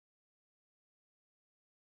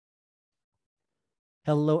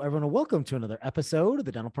Hello, everyone, and welcome to another episode of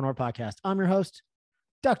the Dentalpreneur Podcast. I'm your host,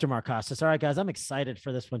 Dr. Mark Costas. All right, guys, I'm excited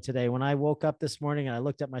for this one today. When I woke up this morning and I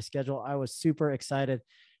looked at my schedule, I was super excited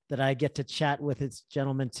that I get to chat with this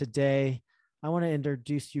gentleman today. I want to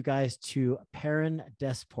introduce you guys to Perrin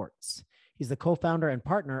Desportes. He's the co-founder and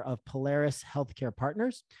partner of Polaris Healthcare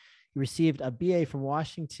Partners. He received a BA from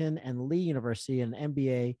Washington and Lee University and an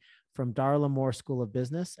MBA from Darla Moore School of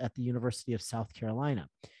Business at the University of South Carolina.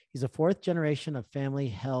 He's a fourth generation of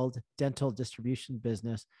family-held dental distribution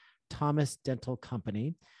business, Thomas Dental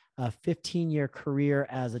Company, a 15-year career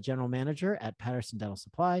as a general manager at Patterson Dental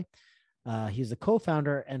Supply. He's a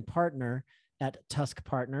co-founder and partner at Tusk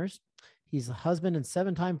Partners. He's a husband and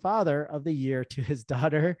seven-time father of the year to his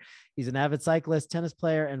daughter. He's an avid cyclist, tennis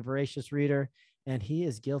player, and voracious reader, and he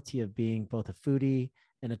is guilty of being both a foodie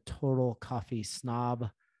and a total coffee snob.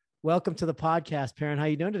 Welcome to the podcast, Perrin. How are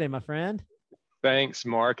you doing today, my friend? Thanks,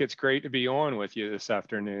 Mark. It's great to be on with you this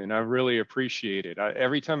afternoon. I really appreciate it.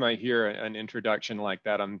 Every time I hear an introduction like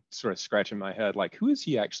that, I'm sort of scratching my head, like, who is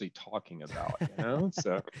he actually talking about?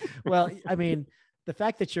 So, well, I mean, the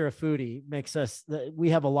fact that you're a foodie makes we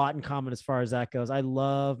have a lot in common as far as that goes. I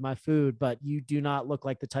love my food, but you do not look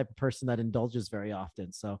like the type of person that indulges very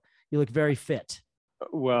often. So you look very fit.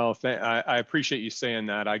 Well, I appreciate you saying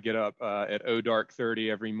that. I get up at dark 30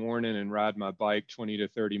 every morning and ride my bike 20 to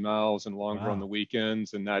 30 miles and longer on the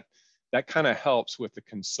weekends. And that kind of helps with the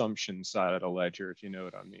consumption side of the ledger, if you know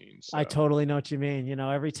what I mean. So. I totally know what you mean. You know,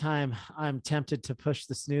 every time I'm tempted to push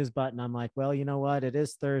the snooze button, I'm like, well, you know what? It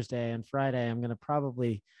is Thursday and Friday. I'm going to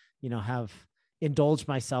probably, have indulged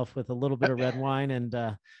myself with a little bit of red wine and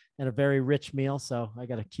a very rich meal. So I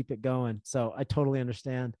got to keep it going. So I totally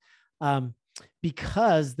understand.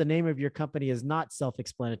 Because the name of your company is not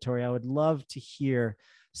self-explanatory, I would love to hear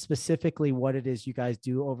specifically what it is you guys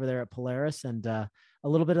do over there at Polaris and a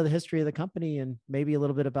little bit of the history of the company and maybe a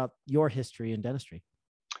little bit about your history in dentistry.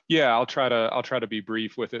 Yeah, I'll try to be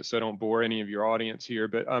brief with it so I don't bore any of your audience here.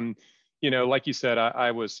 But like you said,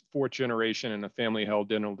 I was fourth generation in a family-held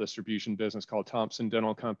dental distribution business called Thompson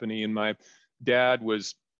Dental Company, and my dad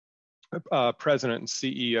was president and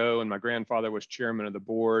CEO, and my grandfather was chairman of the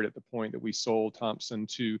board at the point that we sold Thompson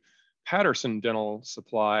to Patterson Dental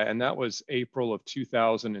Supply, and that was April of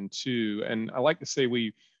 2002. And I like to say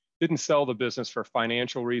we didn't sell the business for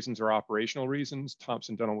financial reasons or operational reasons.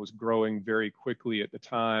 Thompson Dental was growing very quickly at the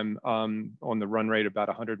time, on the run rate of about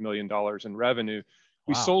 $100 million in revenue.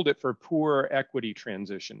 We sold it for poor equity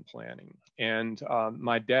transition planning. And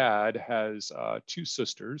my dad has two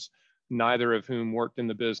sisters, neither of whom worked in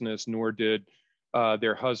the business, nor did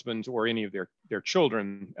their husbands or any of their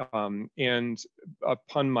children. And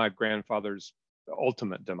upon my grandfather's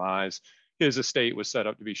ultimate demise, his estate was set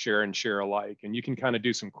up to be share and share alike. And you can kind of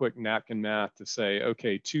do some quick napkin math to say,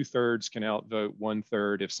 okay, 2/3 can outvote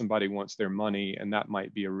 1/3 if somebody wants their money, and that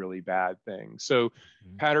might be a really bad thing. So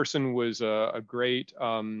Patterson was a great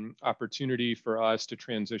opportunity for us to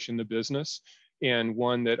transition the business, and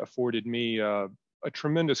one that afforded me a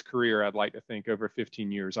tremendous career, I'd like to think, over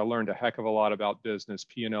 15 years. I learned a heck of a lot about business,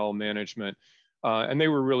 P&L management, and they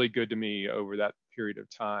were really good to me over that period of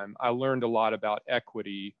time. I learned a lot about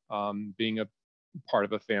equity, being a part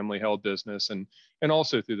of a family-held business, and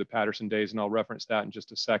also through the Patterson days, and I'll reference that in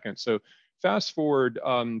just a second. So fast forward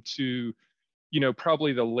to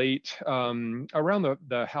probably the late, around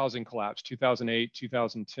the housing collapse, 2008,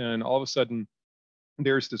 2010, all of a sudden,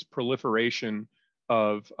 there's this proliferation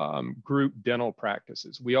of group dental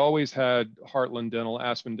practices. We always had Heartland Dental,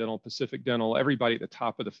 Aspen Dental, Pacific Dental, everybody at the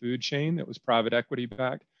top of the food chain that was private equity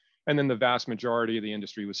backed. And then the vast majority of the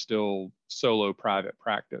industry was still solo private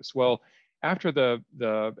practice. Well, after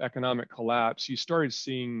the economic collapse, you started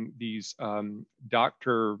seeing these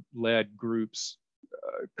doctor-led groups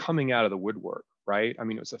coming out of the woodwork, right? I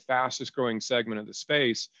mean, it was the fastest growing segment of the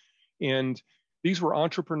space. And these were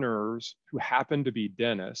entrepreneurs who happened to be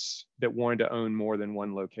dentists that wanted to own more than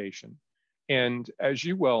one location. And as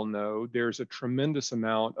you well know, there's a tremendous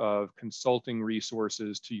amount of consulting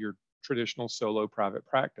resources to your traditional solo private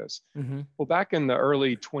practice. Mm-hmm. Well, back in the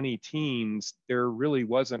early 20-teens, there really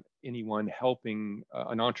wasn't anyone helping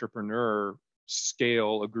an entrepreneur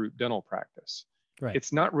scale a group dental practice. Right.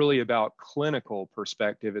 It's not really about clinical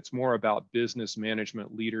perspective. It's more about business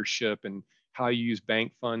management, leadership, and how you use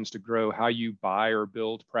bank funds to grow, how you buy or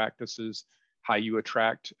build practices, how you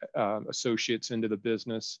attract associates into the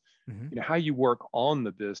business, how you work on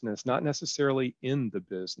the business, not necessarily in the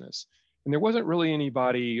business. And there wasn't really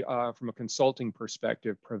anybody from a consulting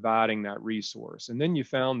perspective providing that resource. And then you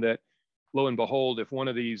found that, lo and behold, if one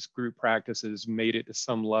of these group practices made it to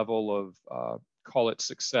some level of, call it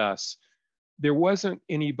success, there wasn't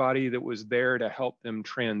anybody that was there to help them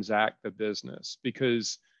transact the business,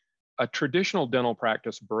 because a traditional dental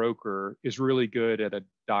practice broker is really good at a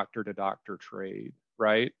doctor to doctor trade,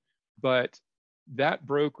 right? But that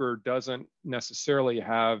broker doesn't necessarily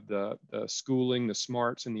have the schooling, the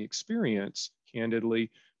smarts, and the experience,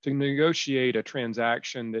 candidly, to negotiate a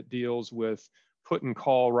transaction that deals with put and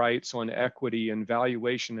call rights on equity and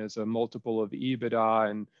valuation as a multiple of EBITDA,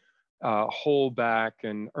 and holdback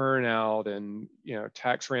and earn out, and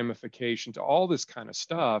tax ramifications, all this kind of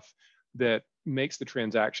stuff that makes the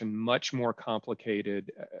transaction much more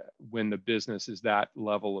complicated when the business is that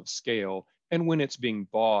level of scale, and when it's being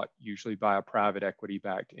bought usually by a private equity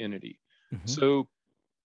backed entity. Mm-hmm. So,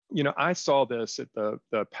 I saw this at the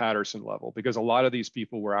Patterson level, because a lot of these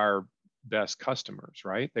people were our best customers,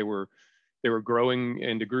 right? They were growing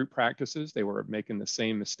into group practices. They were making the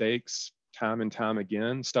same mistakes time and time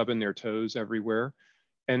again, stubbing their toes everywhere.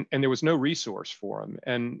 And there was no resource for them.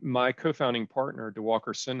 And my co-founding partner,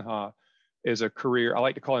 Diwakar Sinha, is I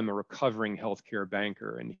like to call him a recovering healthcare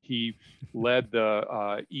banker. And he led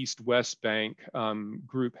the East West Bank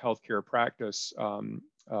group healthcare practice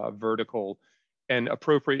vertical, and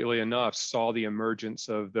appropriately enough, saw the emergence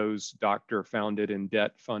of those doctor-founded and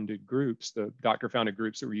debt-funded groups, the doctor-founded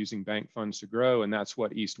groups that were using bank funds to grow. And that's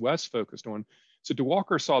what East West focused on. So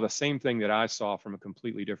Diwakar saw the same thing that I saw from a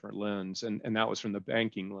completely different lens, and that was from the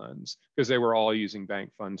banking lens, because they were all using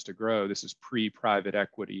bank funds to grow. This is pre-private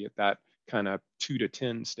equity at that kind of 2 to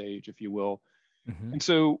 10 stage, if you will. Mm-hmm. And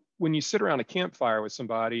so when you sit around a campfire with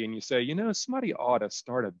somebody and you say, somebody ought to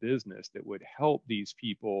start a business that would help these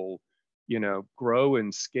people, grow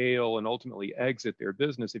and scale and ultimately exit their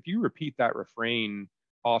business, if you repeat that refrain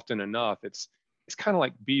often enough, it's kind of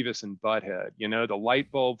like Beavis and Butthead. The light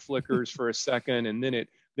bulb flickers for a second, and then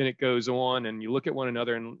it goes on, and you look at one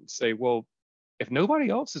another and say, well, if nobody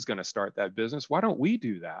else is going to start that business, why don't we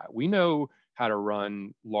do that? We know how to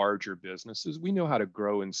run larger businesses. We know how to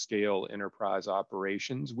grow and scale enterprise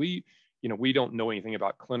operations. We don't know anything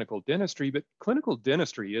about clinical dentistry, but clinical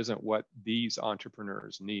dentistry isn't what these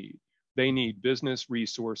entrepreneurs need. They need business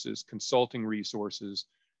resources, consulting resources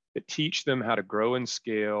that teach them how to grow and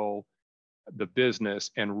scale the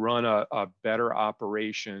business and run a better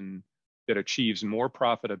operation that achieves more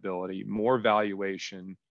profitability, more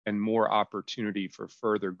valuation, and more opportunity for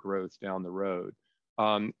further growth down the road.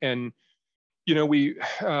 The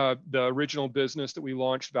original business that we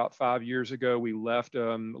launched about 5 years ago, we left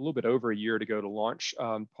a little bit over a year to go to launch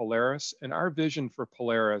Polaris. And our vision for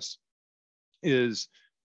Polaris is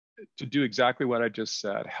to do exactly what I just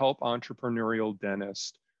said: help entrepreneurial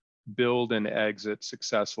dentists build and exit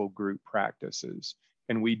successful group practices.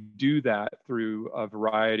 And we do that through a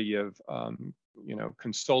variety of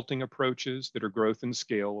consulting approaches that are growth and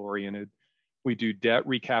scale oriented. We do debt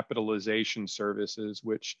recapitalization services,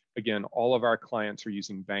 which, again, all of our clients are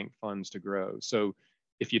using bank funds to grow. So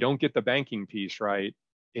if you don't get the banking piece right,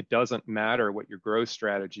 it doesn't matter what your growth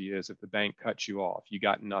strategy is if the bank cuts you off. You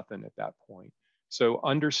got nothing at that point. So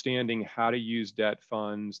understanding how to use debt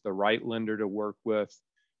funds, the right lender to work with,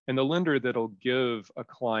 and the lender that'll give a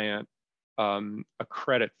client a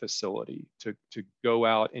credit facility to go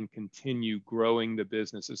out and continue growing the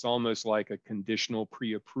business. It's almost like a conditional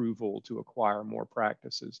pre-approval to acquire more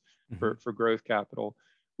practices. Mm-hmm. for growth capital.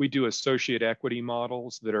 We do associate equity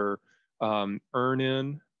models that are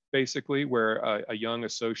earn-in, basically, where a young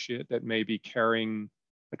associate that may be carrying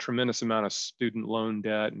a tremendous amount of student loan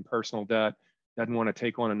debt and personal debt doesn't want to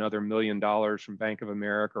take on another $1 million from Bank of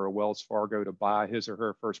America or Wells Fargo to buy his or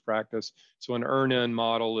her first practice. So an earn-in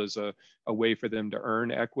model is a way for them to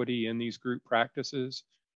earn equity in these group practices.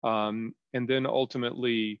 And then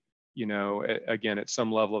ultimately, again, at some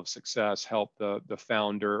level of success, help the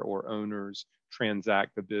founder or owners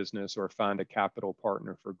transact the business or find a capital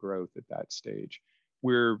partner for growth at that stage.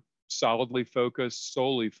 We're solely focused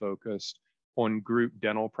on group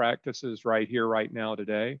dental practices right here, right now,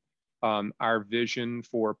 today. Our vision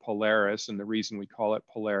for Polaris, and the reason we call it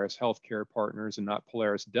Polaris Healthcare Partners and not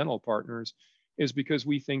Polaris Dental Partners, is because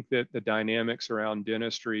we think that the dynamics around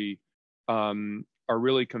dentistry are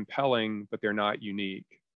really compelling, but they're not unique.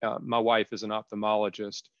 My wife is an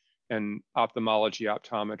ophthalmologist, and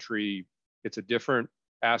optometry, it's a different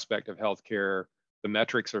aspect of healthcare. The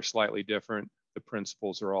metrics are slightly different. The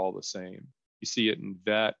principles are all the same. You see it in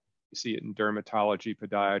vet, you see it in dermatology,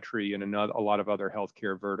 podiatry, and a lot of other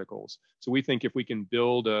healthcare verticals. So we think if we can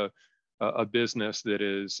build a business that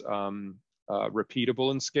is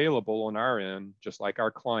repeatable and scalable on our end, just like our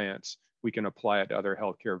clients, we can apply it to other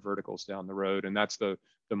healthcare verticals down the road. And that's the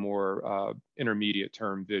more intermediate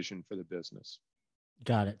term vision for the business.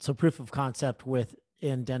 Got it. So proof of concept with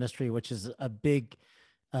in dentistry, which is a big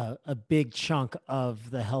chunk of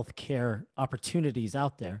the healthcare opportunities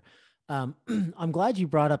out there. I'm glad you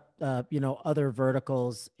brought up, other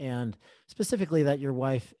verticals, and specifically that your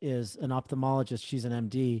wife is an ophthalmologist. She's an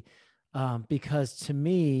MD, because to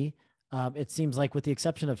me, it seems like, with the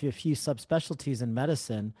exception of a few subspecialties in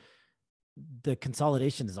medicine, the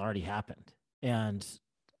consolidation has already happened. And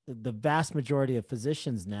the vast majority of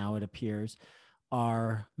physicians now, it appears,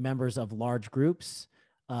 are members of large groups,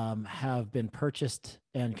 have been purchased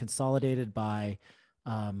and consolidated by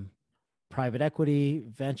private equity,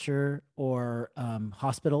 venture, or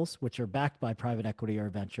hospitals, which are backed by private equity or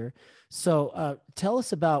venture. So tell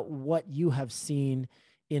us about what you have seen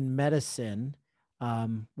in medicine,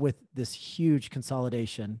 with this huge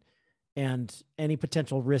consolidation, and any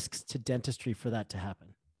potential risks to dentistry for that to happen.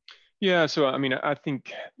 Yeah, so I mean, I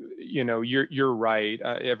think, you're right.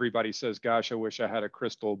 Everybody says, "Gosh, I wish I had a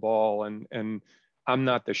crystal ball," and I'm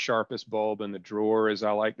not the sharpest bulb in the drawer, as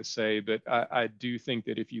I like to say, but I do think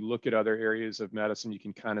that if you look at other areas of medicine, you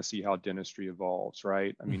can kind of see how dentistry evolves,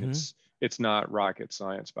 right? I mean, Mm-hmm. it's not rocket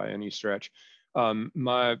science by any stretch.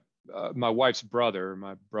 My wife's brother,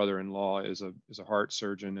 my brother-in-law, is a heart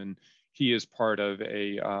surgeon, and he is part of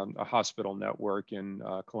a hospital network in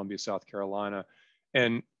Columbia, South Carolina,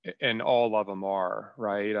 and and all of them are,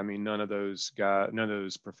 right. I mean, none of those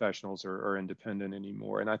professionals are independent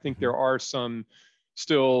anymore, and I think Mm-hmm. there are some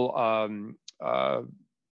still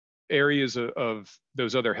areas of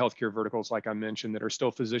those other healthcare verticals, like I mentioned, that are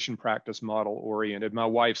still physician practice model oriented. My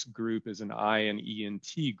wife's group is an eye and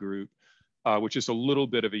ENT group, which is a little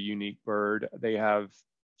bit of a unique bird. They have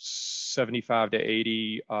 75 to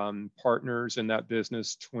 80 partners in that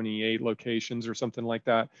business, 28 locations or something like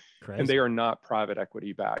that. And they Crazy. are not private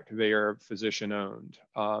equity backed. They are physician owned.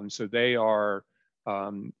 So they are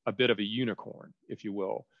a bit of a unicorn, if you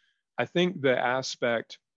will. I think the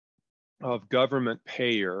aspect of government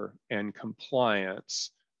payer and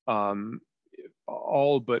compliance um,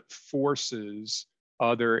 all but forces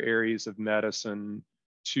other areas of medicine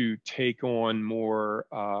to take on more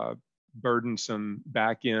burdensome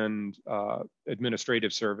back end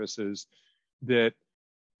administrative services that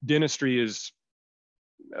dentistry is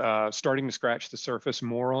starting to scratch the surface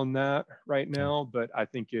more on that right Yeah. now, but I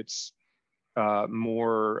think it's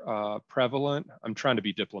more prevalent. I'm trying to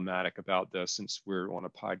be diplomatic about this since we're on a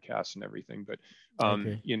podcast and everything, but I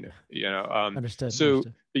agree. Understood. so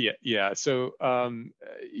Understood. yeah. So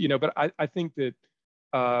but I think that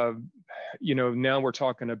uh, now we're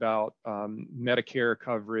talking about Medicare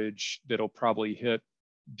coverage that'll probably hit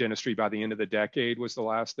dentistry by the end of the decade was the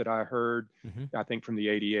last that I heard. Mm-hmm. I think from the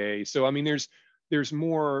ADA. So I mean, there's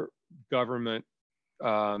more government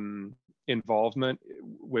involvement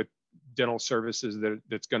with dental services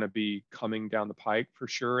that's going to be coming down the pike for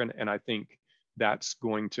sure, and I think that's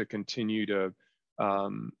going to continue to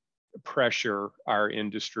um, pressure our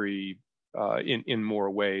industry in more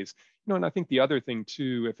ways. And I think the other thing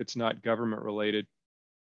too, if it's not government related,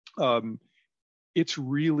 um, it's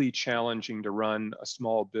really challenging to run a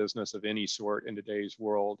small business of any sort in today's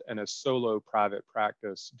world, and a solo private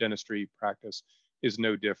practice, dentistry practice, is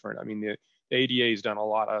no different. I mean, the ADA has done a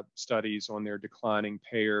lot of studies on their declining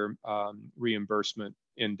payer reimbursement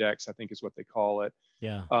index, I think is what they call it.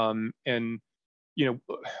 Yeah. And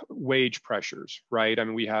wage pressures, right? I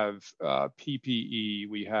mean, we have PPE,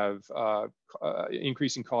 we have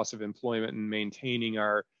increasing costs of employment and maintaining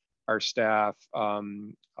our staff,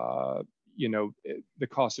 the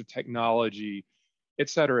cost of technology, et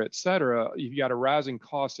cetera, et cetera. You've got a rising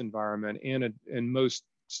cost environment, and most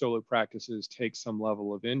solo practices take some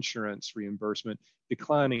level of insurance reimbursement,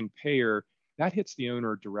 declining payer. That hits the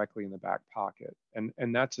owner directly in the back pocket,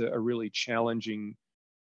 and that's a really challenging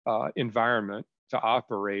environment to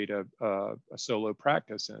operate a solo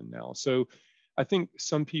practice in now. So I think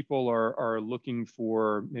some people are looking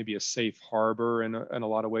for maybe a safe harbor in a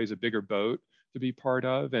lot of ways, a bigger boat to be part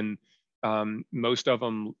of. And most of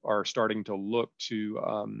them are starting to look to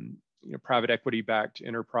private equity backed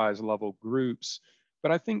enterprise level groups.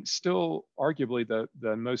 But I think still arguably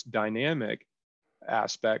the most dynamic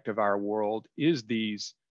aspect of our world is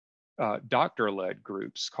these doctor-led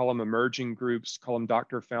groups, call them emerging groups, call them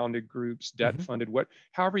doctor-founded groups, Mm-hmm. debt-funded,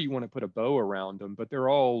 however you want to put a bow around them, but they're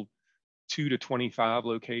all 2 to 25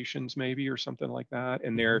 locations maybe or something like that,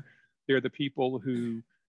 and Mm-hmm. they're the people who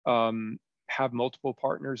um, have multiple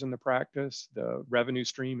partners in the practice. The revenue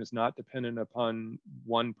stream is not dependent upon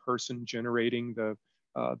one person generating the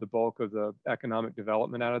bulk of the economic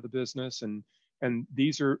development out of the business, and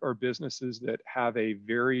these are businesses that have a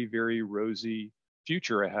very, very rosy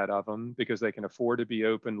future ahead of them because they can afford to be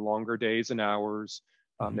open longer days and hours.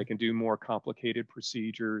 They can do more complicated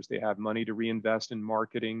procedures. They have money to reinvest in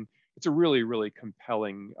marketing. It's a really, really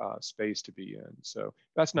compelling space to be in. So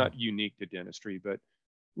that's not unique to dentistry, but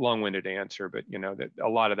long-winded answer. But that a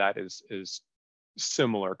lot of that is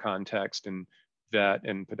similar context in vet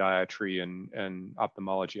and podiatry and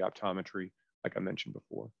ophthalmology, optometry, like I mentioned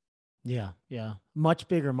before. Yeah, yeah. Much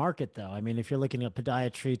bigger market though. I mean, if you're looking at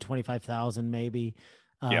podiatry, 25,000 maybe.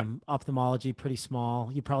 Yeah. Ophthalmology, pretty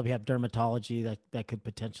small. You probably have dermatology that could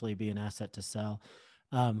potentially be an asset to sell.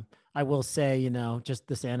 I will say, just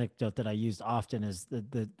this anecdote that I used often is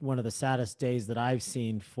the one of the saddest days that I've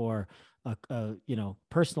seen for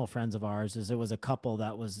personal friends of ours is it was a couple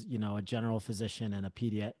that was, a general physician and a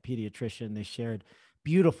pediatrician. They shared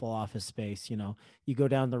beautiful office space. You go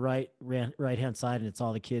down the right hand side and it's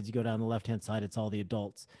all the kids. You go down the left hand side, it's all the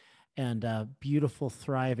adults, and beautiful,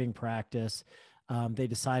 thriving practice. They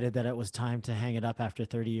decided that it was time to hang it up after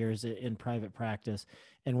 30 years in private practice.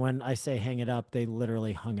 And when I say hang it up, they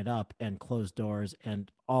literally hung it up and closed doors,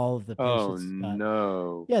 and all of the patients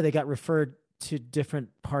they got referred to different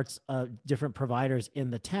parts of different providers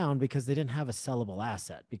in the town because they didn't have a sellable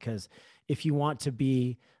asset. Because if you want to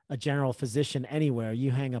be a general physician anywhere,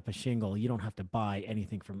 you hang up a shingle, you don't have to buy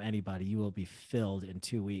anything from anybody. You will be filled in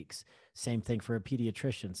 2 weeks. Same thing for a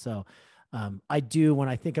pediatrician. So when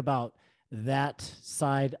I think about that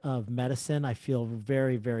side of medicine, I feel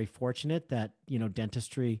very, very fortunate that,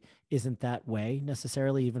 dentistry isn't that way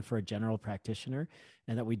necessarily, even for a general practitioner,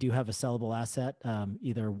 and that we do have a sellable asset,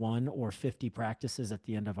 either 1 or 50 practices at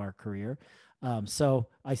the end of our career. So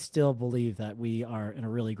I still believe that we are in a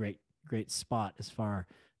really great spot as far,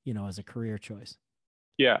 as a career choice.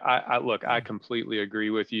 Yeah, I completely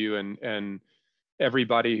agree with you, and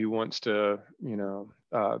everybody who wants to,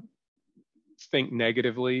 think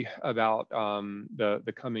negatively about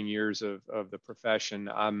the coming years of the profession,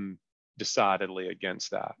 I'm decidedly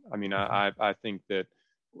against that. I mean, I think that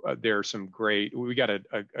there are we got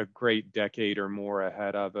a great decade or more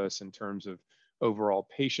ahead of us in terms of overall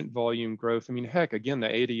patient volume growth. I mean, heck, again,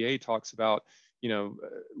 the ADA talks about,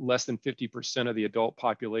 less than 50% of the adult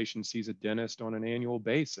population sees a dentist on an annual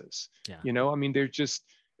basis. Yeah. I mean, there's just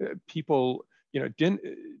people,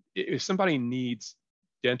 if somebody needs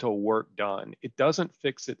dental work done, it doesn't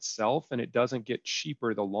fix itself, and it doesn't get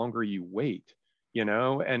cheaper the longer you wait,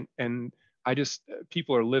 and I just,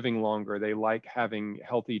 people are living longer. They like having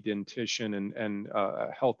healthy dentition and a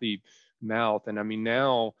healthy mouth. And I mean,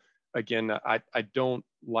 now, again, I don't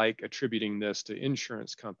like attributing this to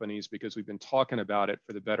insurance companies because we've been talking about it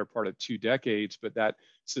for the better part of 2 decades, but that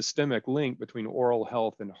systemic link between oral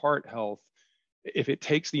health and heart health, if it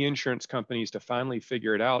takes the insurance companies to finally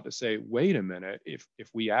figure it out, to say, wait a minute, if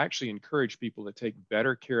we actually encourage people to take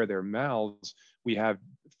better care of their mouths, we have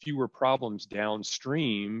fewer problems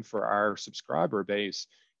downstream for our subscriber base.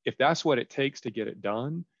 If that's what it takes to get it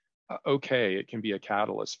done, okay, it can be a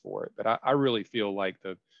catalyst for it. But I really feel like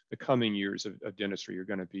the coming years of dentistry are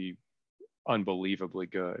going to be unbelievably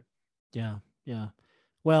good. Yeah, yeah.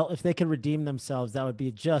 Well, if they could redeem themselves, that would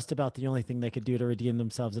be just about the only thing they could do to redeem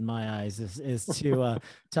themselves in my eyes, is to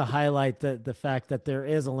highlight the fact that there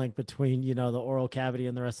is a link between, the oral cavity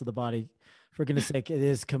and the rest of the body. For goodness sake, it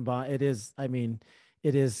is combined.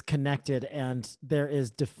 It is connected, and there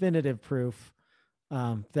is definitive proof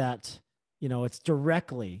that, it's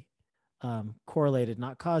directly correlated,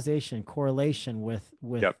 not causation, correlation with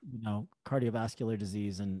Yep. cardiovascular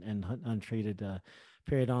disease and untreated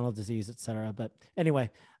periodontal disease, et cetera. But anyway,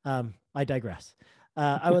 I digress.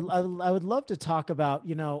 I would love to talk about,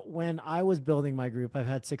 when I was building my group, I've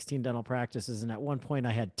had 16 dental practices, and at one point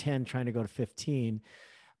I had 10 trying to go to 15.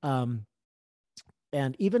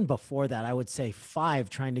 And even before that, I would say 5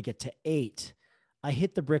 trying to get to 8. I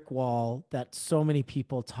hit the brick wall that so many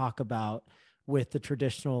people talk about with the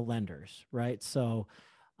traditional lenders, right? So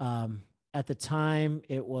at the time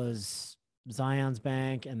it was Zions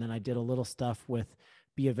Bank, and then I did a little stuff with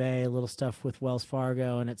B of A, a little stuff with Wells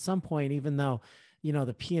Fargo. And at some point, even though,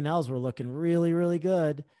 the P&Ls were looking really, really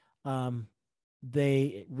good,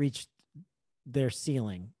 they reached their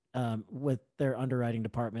ceiling with their underwriting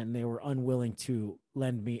department, and they were unwilling to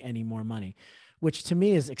lend me any more money, which to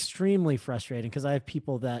me is extremely frustrating, because I have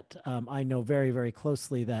people that I know very, very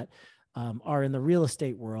closely that are in the real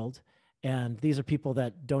estate world. And these are people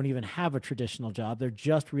that don't even have a traditional job. They're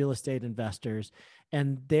just real estate investors,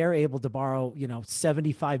 and they're able to borrow,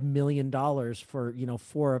 $75 million for,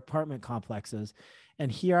 4 apartment complexes.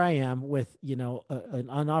 And here I am with,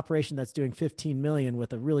 an operation that's doing 15 million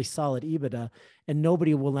with a really solid EBITDA, and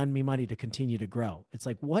nobody will lend me money to continue to grow. It's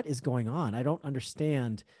like, what is going on? I don't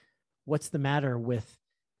understand what's the matter with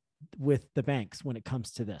with the banks when it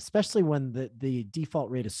comes to this, especially when the default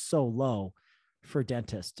rate is so low for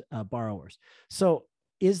dentist borrowers. So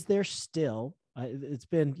is there still, it's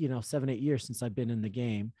been, 7-8 years since I've been in the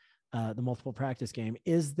game, the multiple practice game.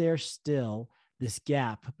 Is there still this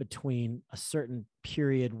gap between a certain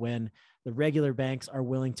period when the regular banks are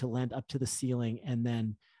willing to lend up to the ceiling, and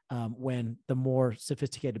then when the more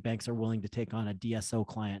sophisticated banks are willing to take on a DSO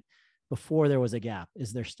client? Before there was a gap,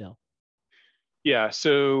 is there still? Yeah.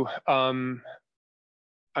 So I'm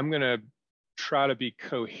going to try to be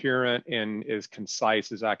coherent and as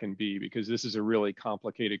concise as I can be, because this is a really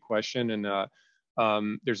complicated question. And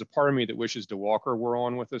there's a part of me that wishes DeWalker were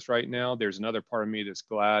on with us right now. There's another part of me that's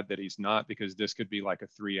glad that he's not, because this could be like a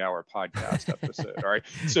 3-hour podcast episode. All right.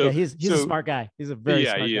 So yeah, he's a smart guy. He's a very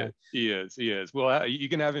smart guy. He is. Well, you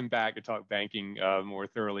can have him back to talk banking more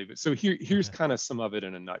thoroughly. But so here's kind of some of it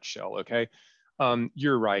in a nutshell. Okay.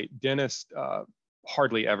 You're right. Dentists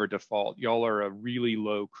hardly ever default. Y'all are a really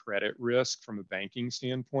low credit risk from a banking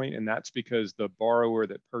standpoint. And that's because the borrower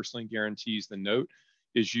that personally guarantees the note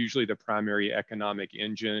is usually the primary economic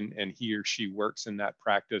engine, and he or she works in that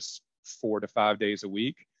practice 4 to 5 days a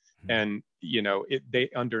week. And they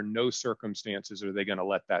under no circumstances are they going to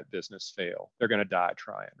let that business fail. They're going to die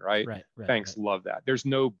trying, right? Banks love that. There's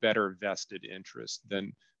no better vested interest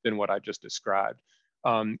than what I just described.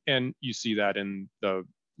 And you see that in the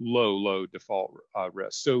low default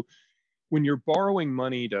risk. So when you're borrowing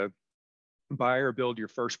money to buy or build your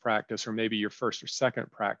first practice, or maybe your first or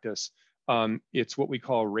second practice, it's what we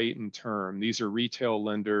call rate and term. These are retail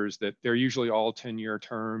lenders that they're usually all 10-year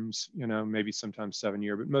terms, maybe sometimes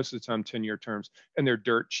 7-year, but most of the time 10-year terms, and they're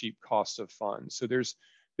dirt cheap costs of funds. So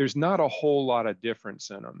there's not a whole lot of difference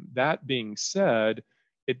in them. That being said,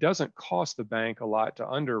 it doesn't cost the bank a lot to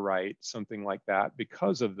underwrite something like that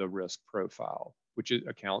because of the risk profile, which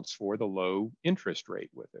accounts for the low interest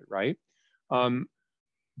rate with it, right?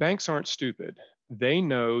 Banks aren't stupid. They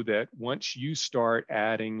know that once you start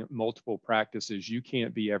adding multiple practices, you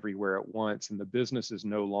can't be everywhere at once, and the business is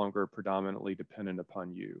no longer predominantly dependent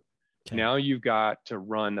upon you. Okay. Now you've got to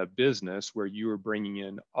run a business where you are bringing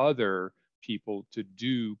in other people to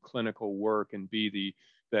do clinical work and be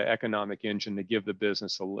the economic engine to give the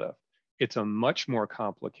business a lift. It's a much more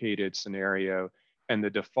complicated scenario, and the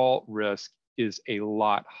default risk is a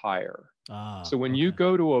lot higher. So when you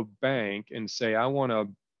go to a bank and say, I want to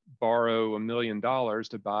borrow $1 million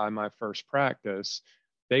to buy my first practice,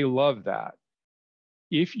 they love that.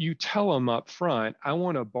 If you tell them up front, I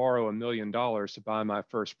want to borrow $1 million to buy my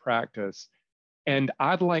first practice, and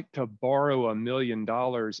I'd like to borrow $1 million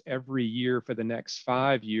every year for the next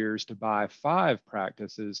 5 years to buy 5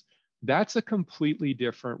 practices, that's a completely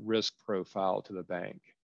different risk profile to the bank.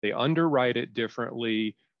 They underwrite it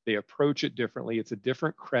differently. They approach it differently. It's a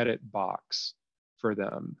different credit box for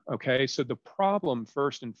them. Okay. So the problem,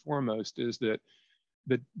 first and foremost, is that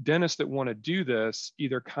the dentists that want to do this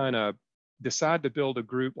either kind of decide to build a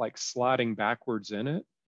group like sliding backwards in it,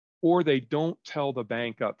 or they don't tell the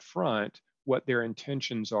bank up front what their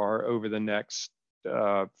intentions are over the next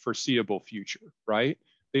foreseeable future, right?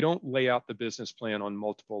 They don't lay out the business plan on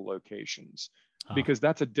multiple locations, because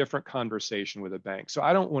that's a different conversation with a bank. So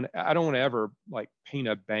I don't want to ever like paint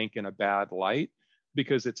a bank in a bad light,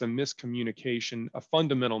 because it's a miscommunication, a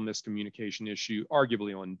fundamental miscommunication issue,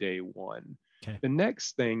 arguably on day one. Okay. The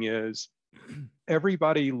next thing is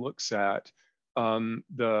everybody looks at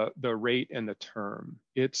the rate and the term.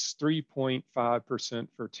 It's 3.5%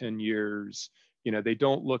 for 10 years. They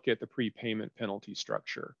don't look at the prepayment penalty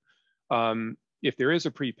structure. If there is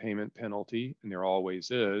a prepayment penalty, and there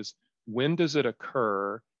always is, when does it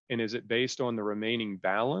occur? And is it based on the remaining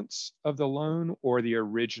balance of the loan or the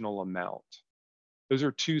original amount? Those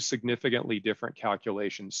are two significantly different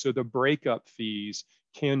calculations. So the breakup fees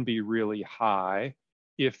can be really high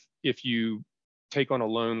if you take on a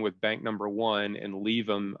loan with bank number one and leave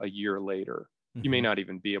them a year later. Mm-hmm. You may not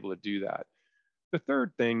even be able to do that. The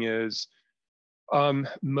third thing is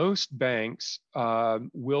most banks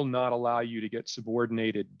will not allow you to get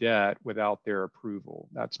subordinated debt without their approval.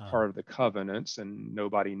 That's part of the covenants, and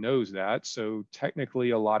nobody knows that. So technically,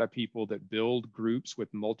 a lot of people that build groups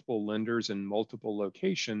with multiple lenders in multiple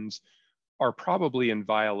locations are probably in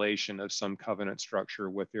violation of some covenant structure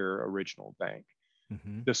with their original bank.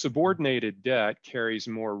 Mm-hmm. The subordinated debt carries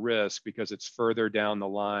more risk because it's further down the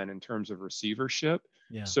line in terms of receivership.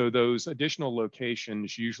 Yeah. So those additional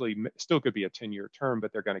locations usually still could be a 10-year term,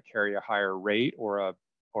 but they're going to carry a higher rate or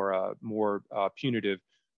a more punitive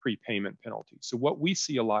prepayment penalty. So what we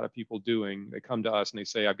see a lot of people doing, they come to us and they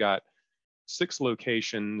say, I've got 6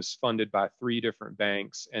 locations funded by 3 different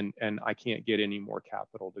banks, and I can't get any more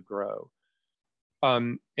capital to grow.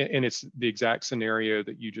 And it's the exact scenario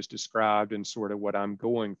that you just described and sort of what I'm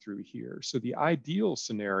going through here. So the ideal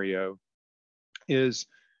scenario is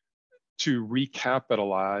to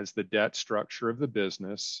recapitalize the debt structure of the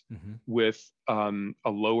business with a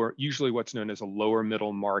lower, usually what's known as a lower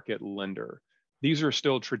middle market lender. These are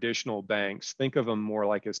still traditional banks. Think of them more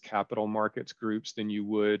like as capital markets groups than you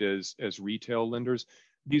would as retail lenders.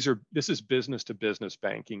 This is business to business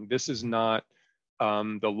banking. This is not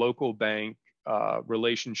the local bank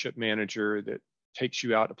relationship manager that takes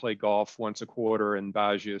you out to play golf once a quarter and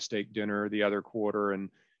buys you a steak dinner the other quarter and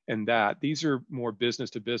that. These are more business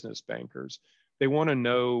to business bankers. They want to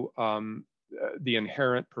know the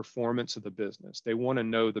inherent performance of the business. They want to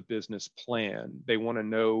know the business plan. They want to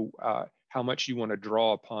know how much you want to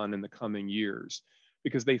draw upon in the coming years,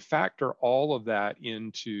 because they factor all of that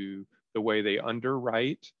into the way they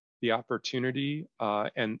underwrite the opportunity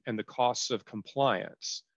and the costs of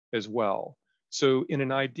compliance as well. So in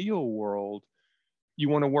an ideal world, you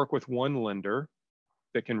want to work with one lender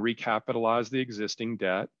that can recapitalize the existing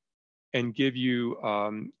debt and give you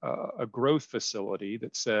a growth facility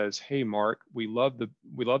that says, hey, Mark, we love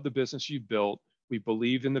the business you've built. We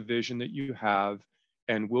believe in the vision that you have,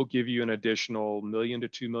 and we'll give you an additional $1 million to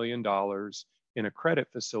 $2 million in a credit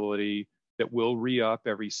facility that will re-up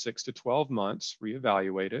every 6 to 12 months,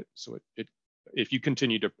 reevaluate it. So if you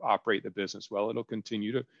continue to operate the business well, it'll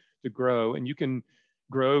continue to grow, and you can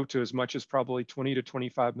grow to as much as probably $20 to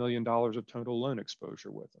 $25 million of total loan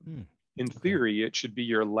exposure with them. In theory, it should be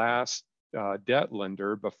your last debt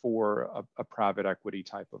lender before a private equity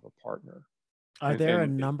type of a partner. Are there a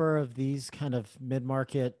number of these kind of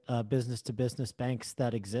mid-market business to business banks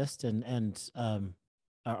that exist, and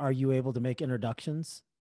are you able to make introductions?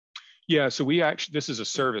 Yeah, so this is a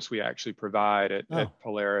service we actually provide at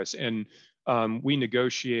Polaris, and we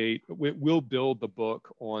negotiate. We'll build the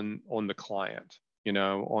book on the client,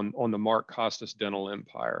 on the Mark Costas Dental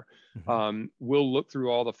empire. We'll look through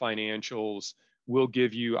all the financials. We'll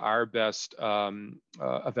give you our best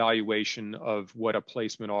evaluation of what a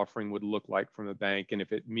placement offering would look like from a bank, and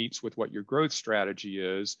if it meets with what your growth strategy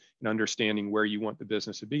is, and understanding where you want the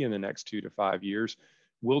business to be in the next 2 to 5 years,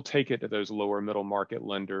 we'll take it to those lower middle market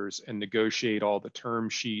lenders and negotiate all the term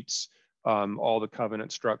sheets, all the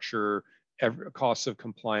covenant structure, costs of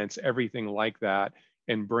compliance, everything like that,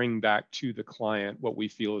 and bring back to the client what we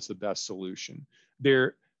feel is the best solution.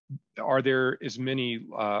 Are there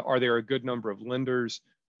a good number of lenders?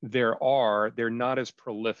 They're not as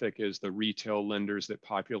prolific as the retail lenders that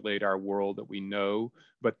populate our world that we know,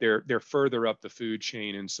 but they're further up the food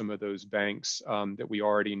chain in some of those banks that we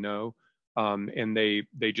already know. And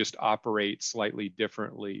they just operate slightly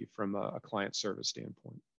differently from a client service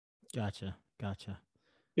standpoint. Gotcha.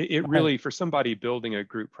 It really, for somebody building a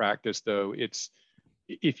group practice though,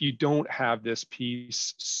 if you don't have this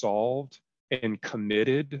piece solved and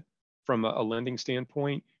committed from a lending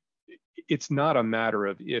standpoint, it's not a matter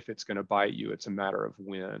of if it's going to bite you, it's a matter of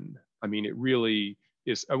when. I mean, it really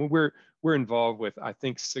is. I mean, we're involved with, I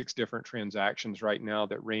think, 6 different transactions right now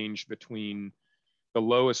that range between, the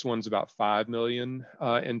lowest one's about 5 million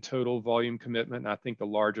in total volume commitment. And I think the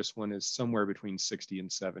largest one is somewhere between 60 and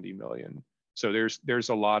 70 million. So there's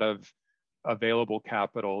a lot of available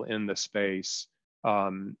capital in the space.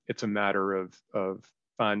 It's a matter of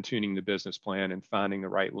fine tuning the business plan and finding the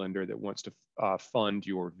right lender that wants to fund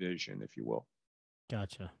your vision, if you will.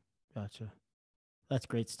 Gotcha. That's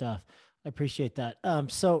great stuff. I appreciate that.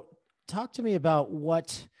 So talk to me about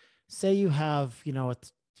say you have,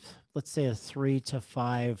 let's say a 3 to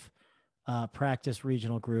 5 practice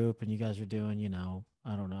regional group, and you guys are doing,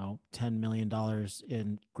 I don't know, $10 million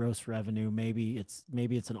in gross revenue. Maybe it's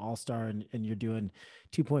an all-star and you're doing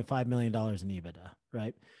 $2.5 million in EBITDA,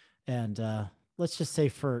 right? And let's just say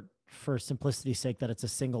for simplicity's sake that it's a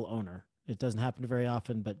single owner. It doesn't happen very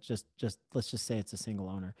often, but just let's just say it's a single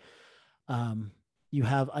owner. You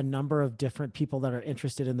have a number of different people that are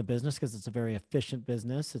interested in the business because it's a very efficient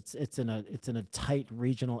business. It's in a tight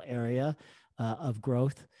regional area of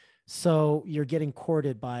growth. So you're getting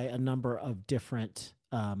courted by a number of different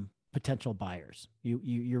potential buyers.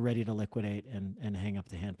 You're ready to liquidate and hang up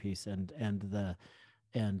the handpiece and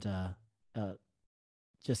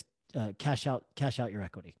just cash out your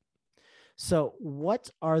equity. So what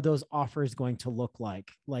are those offers going to look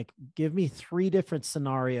like? Like, give me 3 different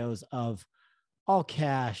scenarios of all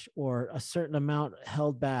cash, or a certain amount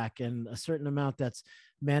held back and a certain amount that's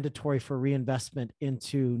mandatory for reinvestment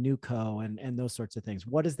into NewCo and those sorts of things.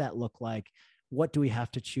 What does that look like? What do we have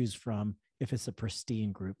to choose from if it's a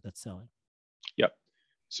pristine group that's selling? Yep.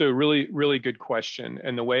 So really, really good question.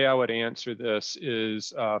 And the way I would answer this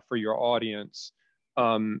is for your audience,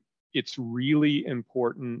 it's really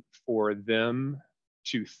important for them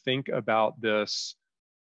to think about this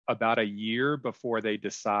about a year before they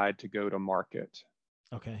decide to go to market.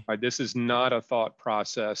 Okay. Right? This is not a thought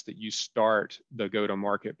process that you start the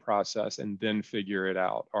go-to-market process and then figure it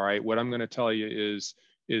out. All right. What I'm going to tell you is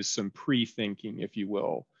some pre-thinking, if you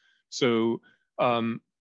will. So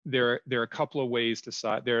there are a couple of ways to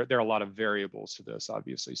decide. There are a lot of variables to this,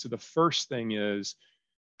 obviously. So the first thing is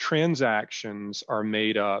transactions are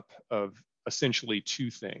made up of essentially two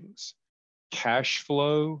things: cash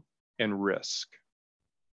flow and risk.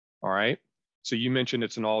 All right. So you mentioned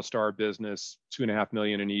it's an all-star business, 2.5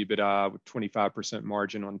 million in EBITDA with 25%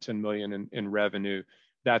 margin on 10 million in revenue.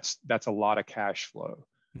 That's a lot of cash flow.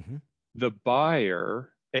 Mm-hmm. The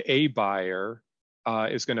buyer, a buyer,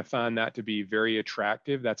 is going to find that to be very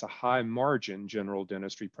attractive. That's a high margin general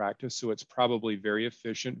dentistry practice, so it's probably very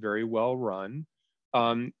efficient, very well run.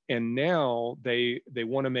 And now they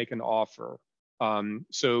want to make an offer.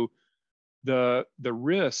 So the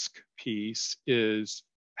risk piece is,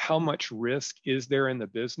 how much risk is there in the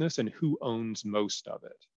business and who owns most of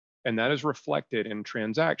it? And that is reflected in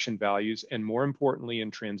transaction values and, more importantly, in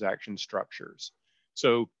transaction structures.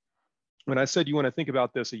 So when I said you want to think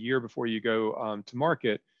about this a year before you go to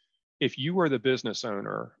market, if you are the business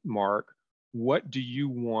owner, Mark, what do you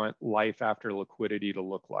want life after liquidity to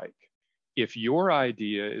look like? If your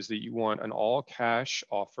idea is that you want an all cash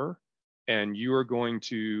offer, and you are going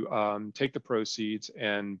to take the proceeds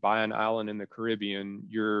and buy an island in the Caribbean,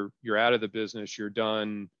 you're out of the business, you're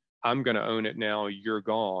done, I'm going to own it now, you're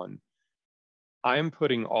gone. I am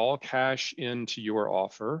putting all cash into your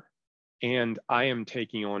offer, and I am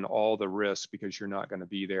taking on all the risk because you're not going to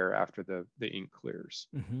be there after the ink clears.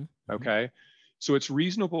 Mm-hmm. Okay. So it's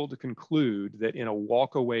reasonable to conclude that in a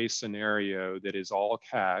walkaway scenario that is all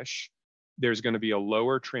cash, there's going to be a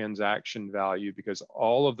lower transaction value because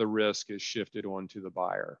all of the risk is shifted onto the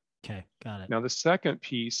buyer. Okay, got it. Now, the second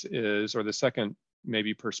piece is, or the second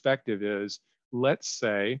maybe perspective is, let's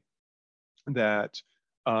say that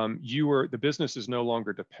the business is no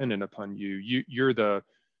longer dependent upon you. You're the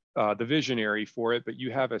visionary for it, but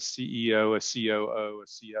you have a CEO, a COO, a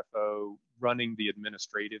CFO running the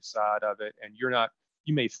administrative side of it, and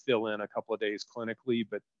you may fill in a couple of days clinically,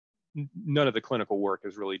 but none of the clinical work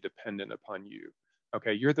is really dependent upon you.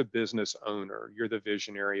 Okay, you're the business owner, you're the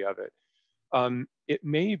visionary of it. It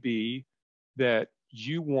may be that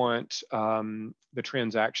you want the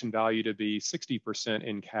transaction value to be 60%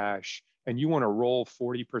 in cash, and you want to roll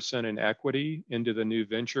 40% in equity into the new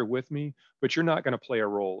venture with me, but you're not going to play a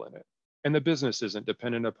role in it. And the business isn't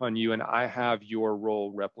dependent upon you, and I have your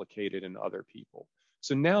role replicated in other people.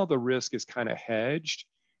 So now the risk is kind of hedged.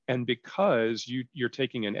 And because you're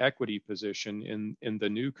taking an equity position in the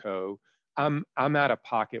new co, I'm out of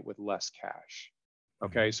pocket with less cash.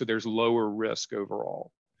 Okay, mm-hmm. So there's lower risk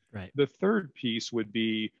overall. Right. The third piece would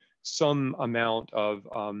be some amount of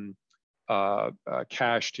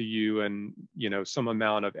cash to you, and some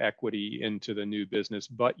amount of equity into the new business,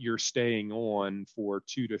 but you're staying on for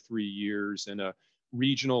 2 to 3 years in a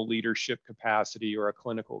regional leadership capacity or a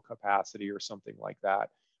clinical capacity or something like that.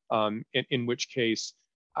 In which case,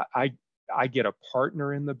 I get a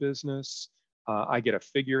partner in the business. I get a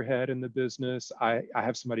figurehead in the business. I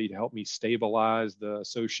have somebody to help me stabilize the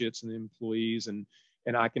associates and the employees, and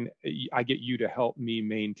I get you to help me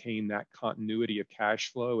maintain that continuity of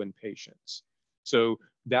cash flow and patience. So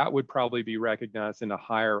that would probably be recognized in a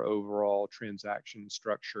higher overall transaction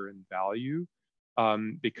structure and value,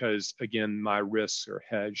 because again, my risks are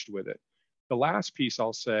hedged with it. The last piece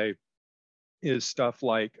I'll say is stuff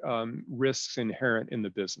like risks inherent in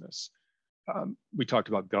the business. We talked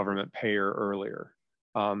about government payer earlier.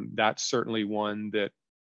 That's certainly one that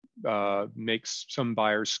makes some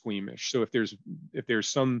buyers squeamish. So if there's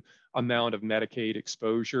some amount of Medicaid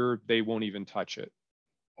exposure, they won't even touch it.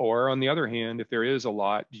 Or on the other hand, if there is a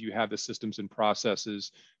lot, do you have the systems and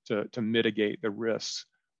processes to mitigate the risks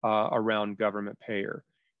around government payer?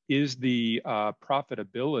 Is the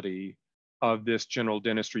profitability of this general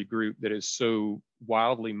dentistry group that is so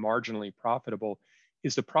wildly marginally profitable,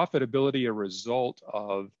 is the profitability a result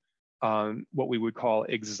of what we would call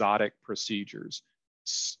exotic procedures,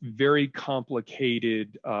 very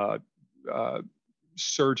complicated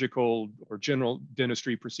surgical or general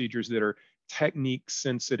dentistry procedures that are technique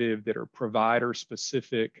sensitive, that are provider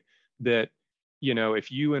specific, that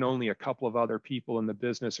if you and only a couple of other people in the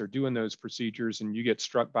business are doing those procedures and you get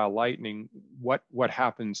struck by lightning, what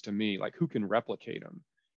happens to me? Like, who can replicate them?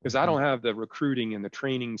 Because I don't have the recruiting and the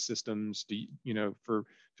training systems to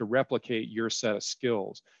replicate your set of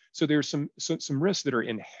skills. So there's some risks that are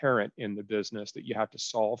inherent in the business that you have to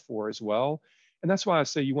solve for as well. And that's why I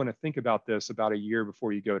say you want to think about this about a year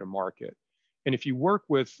before you go to market. And if you work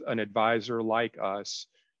with an advisor like us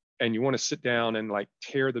and you want to sit down and like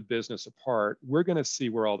tear the business apart, we're going to see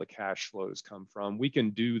where all the cash flows come from. We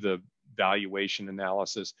can do the valuation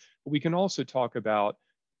analysis, but we can also talk about,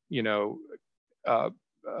 you know,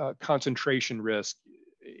 concentration risk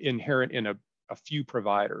inherent in a few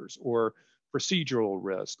providers, or procedural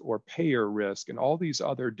risk, or payer risk, and all these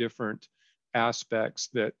other different aspects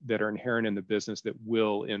that are inherent in the business that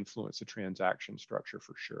will influence the transaction structure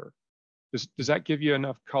for sure. Does that give you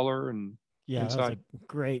enough color and Yeah, insight? that was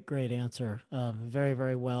a great answer. Very,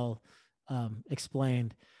 very well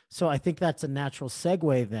explained. So I think that's a natural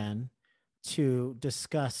segue then to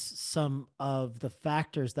discuss some of the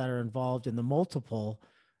factors that are involved in the multiple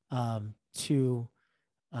to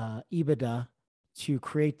EBITDA to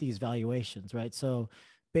create these valuations, right? So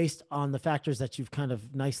based on the factors that you've kind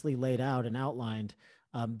of nicely laid out and outlined,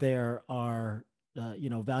 there are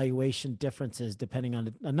valuation differences depending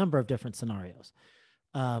on a number of different scenarios.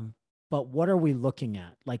 But what are we looking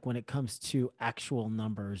at, like when it comes to actual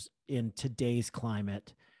numbers in today's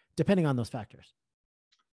climate, depending on those factors?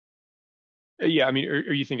 Yeah, I mean,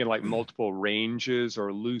 are you thinking like multiple ranges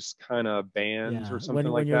or loose kind of bands Yeah, or something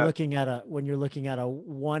when like you're that? looking at a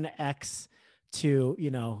 1x to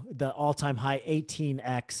the all-time high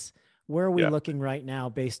 18x, where are we Yeah. looking right now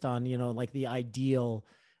based on like the ideal,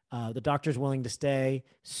 the doctor's willing to stay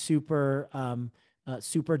super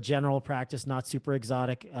general practice, not super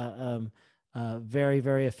exotic, very,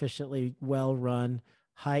 very efficiently well run,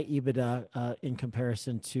 high EBITDA in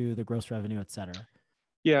comparison to the gross revenue, et cetera.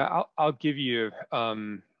 Yeah, I'll give you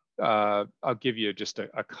just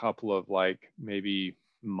a couple of like maybe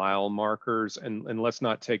mile markers, and let's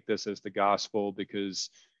not take this as the gospel,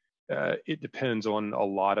 because it depends on a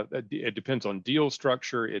lot of it depends on deal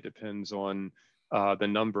structure, it depends on the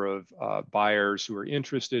number of buyers who are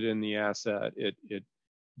interested in the asset. It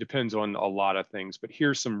depends on a lot of things, but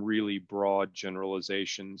here's some really broad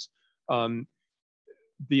generalizations.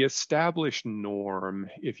 The established norm,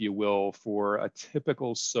 if you will, for a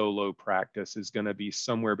typical solo practice is going to be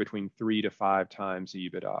somewhere between 3 to 5 times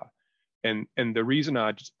EBITDA. And the reason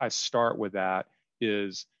I start with that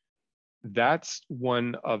is that's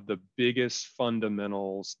one of the biggest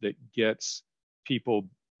fundamentals that gets people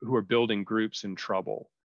who are building groups in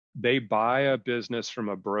trouble. They buy a business from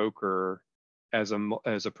a broker as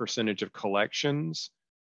a percentage of collections,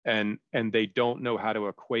 and they don't know how to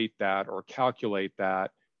equate that or calculate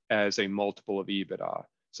that as a multiple of EBITDA.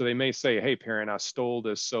 So they may say, hey, parent, I stole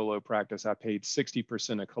this solo practice. I paid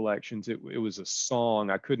 60% of collections. It was a song.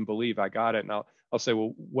 I couldn't believe I got it. And I'll say,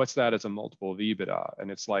 well, what's that as a multiple of EBITDA? And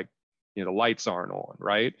it's like, the lights aren't on,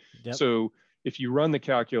 right? Yep. So if you run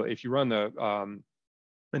the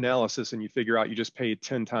analysis and you figure out you just paid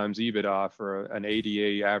 10 times EBITDA for an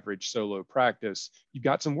ADA average solo practice, you've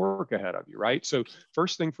got some work ahead of you, right? So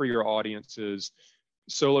first thing for your audience is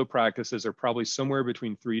solo practices are probably somewhere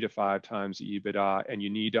between 3 to 5 times EBITDA, and you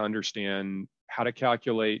need to understand how to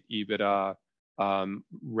calculate EBITDA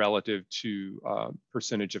relative to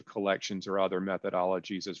percentage of collections or other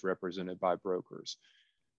methodologies as represented by brokers.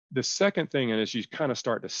 The second thing, and as you kind of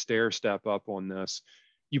start to stair step up on this,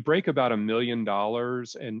 you break about $1 million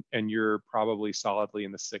and you're probably solidly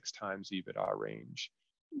in the 6 times EBITDA range.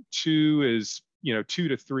 2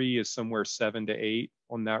 to 3 is somewhere 7 to 8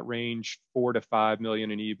 on that range. 4 to 5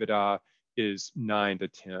 million in EBITDA is 9 to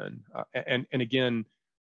 10. And again,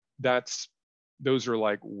 those are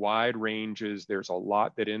like wide ranges. There's a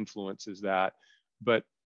lot that influences that, but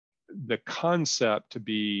the concept to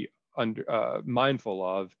be mindful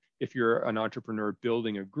of if you're an entrepreneur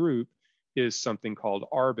building a group is something called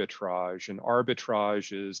arbitrage. And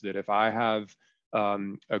arbitrage is that if I have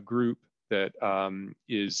a group that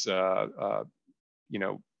is,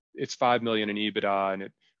 it's 5 million in EBITDA and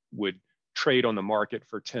it would trade on the market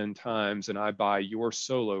for 10 times, and I buy your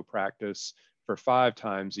solo practice for 5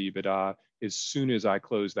 times EBITDA, as soon as I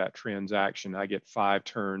close that transaction, I get 5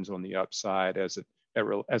 turns on the upside as it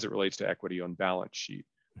relates to equity on balance sheet.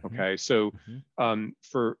 Okay, so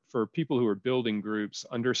for people who are building groups,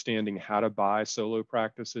 understanding how to buy solo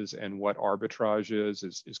practices and what arbitrage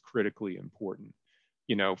is critically important.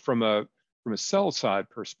 From a sell side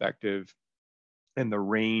perspective, and the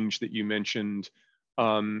range that you mentioned,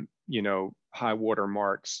 high water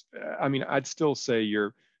marks. I mean, I'd still say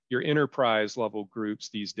your enterprise level groups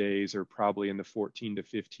these days are probably in the 14 to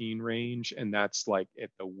 15 range, and that's like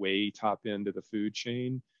at the way top end of the food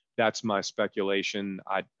chain. That's my speculation.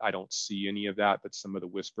 I don't see any of that, but some of the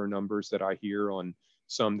whisper numbers that I hear on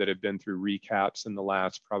some that have been through recaps in the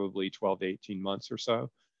last probably 12 to 18 months or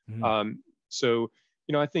so. So,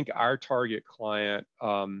 I think our target client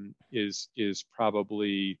is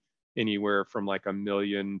probably anywhere from like 1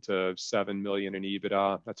 million to 7 million in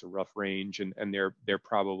EBITDA. That's a rough range, and they're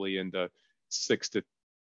probably in the 6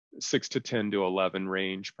 to 10 to 11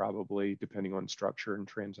 range, probably depending on structure and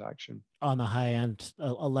transaction. On the high end,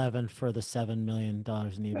 11 for the $7 million in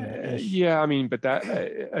EBITDA ish. Yeah, I mean, but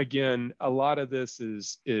that again, a lot of this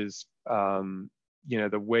is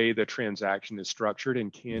the way the transaction is structured,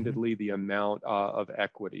 and candidly, the amount of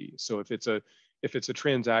equity. So if it's a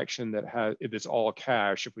transaction if it's all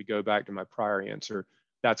cash, if we go back to my prior answer,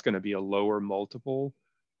 that's going to be a lower multiple,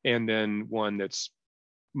 and then one that's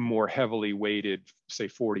more heavily weighted, say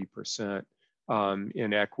 40%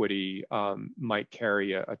 in equity, might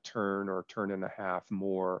carry a turn or a turn and a half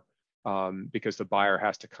more, because the buyer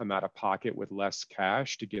has to come out of pocket with less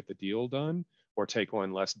cash to get the deal done, or take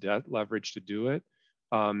on less debt leverage to do it.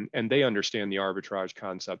 And they understand the arbitrage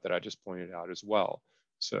concept that I just pointed out as well.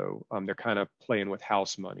 So they're kind of playing with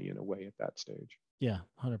house money in a way at that stage. Yeah,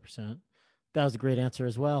 100%. That was a great answer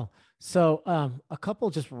as well. So a couple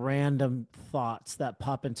just random thoughts that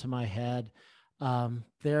pop into my head.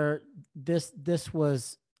 This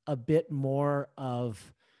was a bit more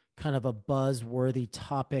of kind of a buzzworthy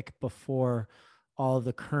topic before all of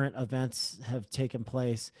the current events have taken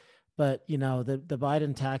place. But the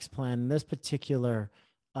Biden tax plan, this particular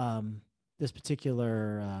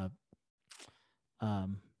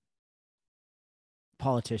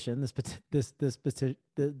politician,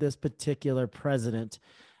 this particular president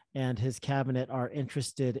and his cabinet are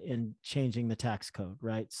interested in changing the tax code,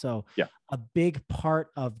 right? So yeah, a big part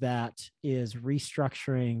of that is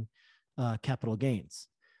restructuring capital gains.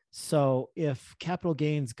 So if capital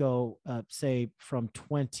gains go, say, from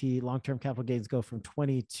 20, long-term capital gains go from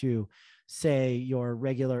 20 to, say, your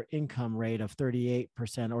regular income rate of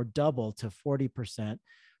 38%, or double to 40%,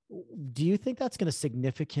 do you think that's going to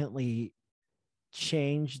significantly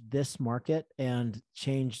change this market and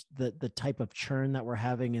change the type of churn that we're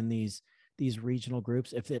having in these regional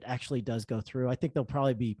groups if it actually does go through? I think there'll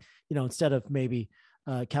probably be, instead of maybe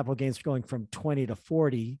capital gains going from 20 to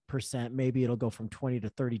 40%, maybe it'll go from 20 to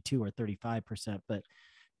 32 or 35%. But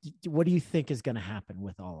what do you think is going to happen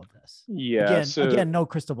with all of this? Yeah. Again, no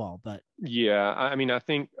crystal ball, but yeah, I mean, I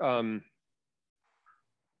think I'm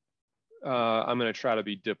going to try to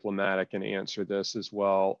be diplomatic and answer this as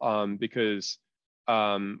well, because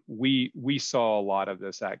we saw a lot of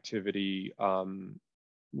this activity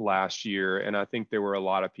last year, and I think there were a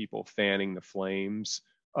lot of people fanning the flames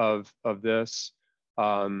of this,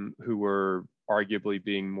 who were arguably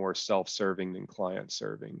being more self-serving than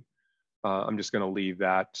client-serving. I'm just going to leave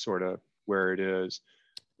that sort of where it is.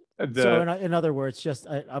 So in other words,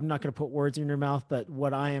 I'm not going to put words in your mouth, but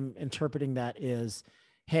what I am interpreting that is,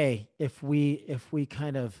 hey, if we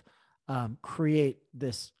kind of create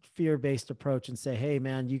this fear-based approach and say, hey,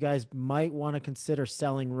 man, you guys might want to consider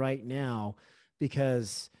selling right now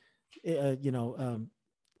because, the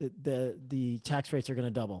tax rates are going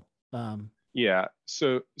to double. Yeah.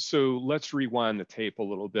 So let's rewind the tape a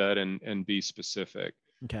little bit and be specific.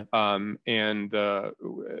 Okay. And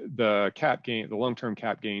the cap gain, the long-term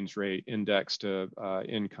cap gains rate indexed to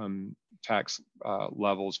income tax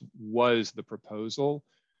levels was the proposal.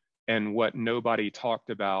 And what nobody talked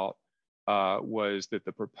about was that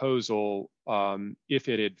the proposal, if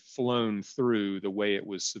it had flown through the way it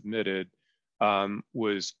was submitted,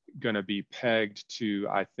 was going to be pegged to,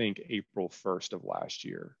 I think, April 1st of last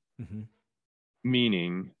year. Mm-hmm.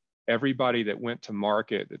 Meaning everybody that went to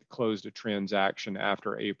market that closed a transaction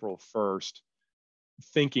after April 1st,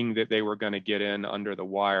 thinking that they were going to get in under the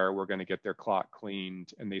wire, were going to get their clock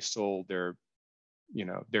cleaned, and they sold their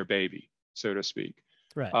baby, so to speak.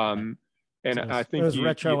 Right. And so I think it was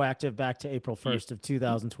retroactive back to April 1st of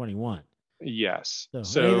 2021. Yes.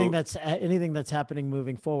 So anything that's happening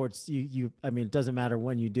moving forward, I mean, it doesn't matter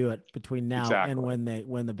when you do it between now exactly. and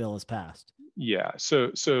when the bill is passed. Yeah.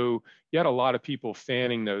 So you had a lot of people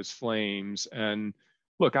fanning those flames, and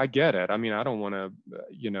look, I get it. I mean, I don't want to,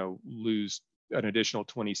 lose an additional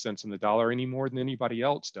 20 cents on the dollar any more than anybody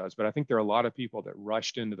else does. But I think there are a lot of people that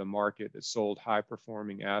rushed into the market that sold high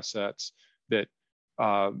performing assets that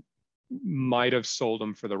might have sold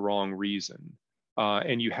them for the wrong reason.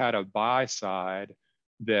 And you had a buy side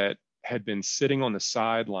that had been sitting on the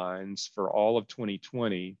sidelines for all of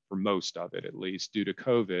 2020, for most of it at least, due to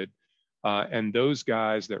COVID. And those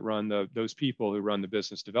guys that those people who run the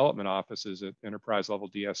business development offices at enterprise level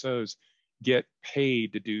DSOs get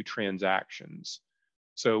paid to do transactions.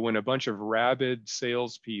 So when a bunch of rabid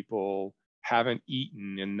salespeople haven't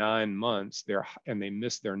eaten in 9 months, and they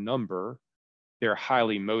miss their number, they're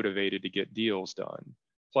highly motivated to get deals done.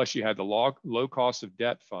 Plus you had the low cost of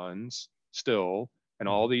debt funds still, and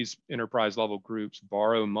all these enterprise level groups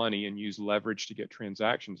borrow money and use leverage to get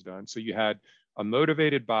transactions done. So you had a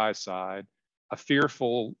motivated buy side, a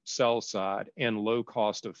fearful sell side, and low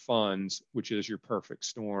cost of funds, which is your perfect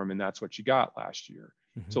storm. And that's what you got last year.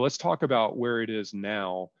 Mm-hmm. So let's talk about where it is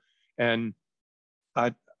now. And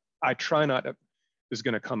I try not to, this is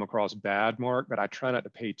going to come across bad, Mark, but I try not to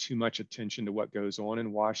pay too much attention to what goes on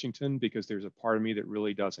in Washington because there's a part of me that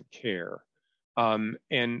really doesn't care.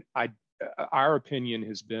 And our opinion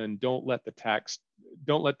has been don't let the tax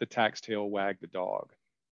tail wag the dog,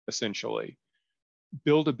 essentially.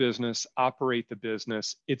 Build a business, operate the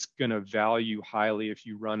business. It's going to value highly if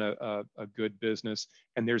you run a good business,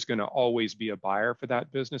 and there's going to always be a buyer for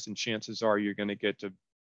that business. And chances are you're going to get to,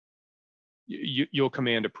 you'll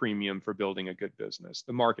command a premium for building a good business.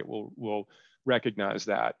 The market will recognize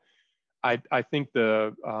that. I think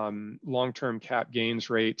the long-term cap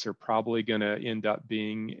gains rates are probably going to end up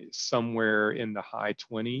being somewhere in the high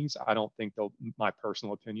 20s. I don't think they'll, my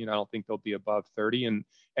personal opinion, I don't think they'll be above 30.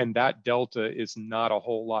 And that delta is not a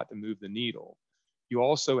whole lot to move the needle. You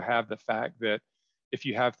also have the fact that if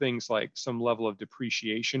you have things like some level of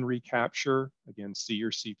depreciation recapture, again, see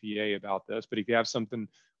your CPA about this, but if you have something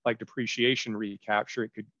like depreciation recapture,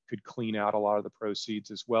 it could clean out a lot of the proceeds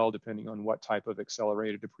as well, depending on what type of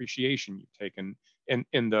accelerated depreciation you've taken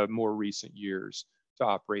in the more recent years to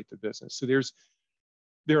operate the business. So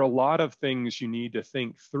there are a lot of things you need to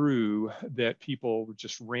think through that people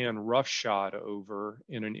just ran roughshod over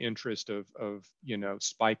in an interest of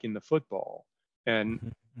spiking the football.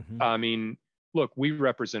 And I mean, look, we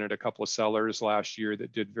represented a couple of sellers last year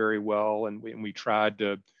that did very well, and we tried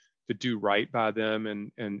to do right by them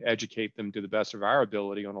and educate them to the best of our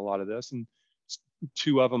ability on a lot of this. And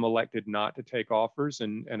two of them elected not to take offers,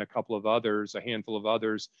 and a couple of others, a handful of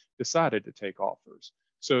others, decided to take offers.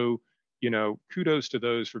 So, kudos to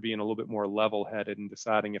those for being a little bit more level-headed and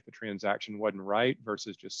deciding if the transaction wasn't right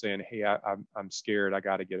versus just saying, hey, I'm scared, I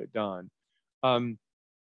got to get it done.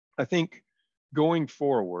 I think going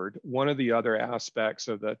forward, one of the other aspects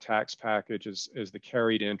of the tax package is the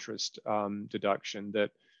carried interest deduction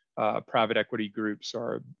that private equity groups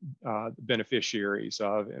are beneficiaries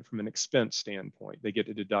of, and from an expense standpoint, they get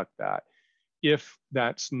to deduct that. If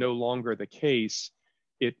that's no longer the case,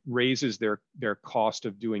 it raises their cost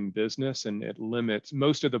of doing business, and it limits,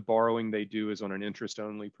 most of the borrowing they do is on an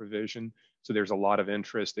interest-only provision, so there's a lot of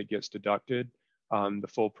interest that gets deducted. The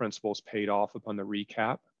full principal is paid off upon the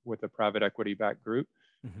recap with a private equity-backed group.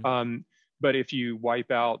 But if you wipe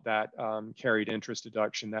out that carried interest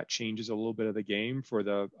deduction, that changes a little bit of the game for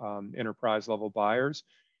the enterprise level buyers.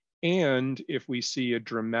 And if we see a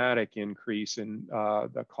dramatic increase in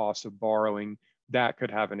the cost of borrowing, that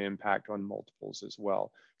could have an impact on multiples as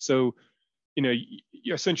well. So,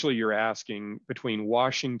 essentially you're asking, between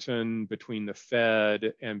Washington, between the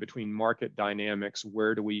Fed, and between market dynamics,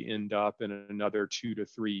 where do we end up in another 2 to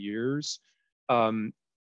 3 years?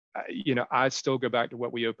 I still go back to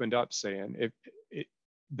what we opened up saying.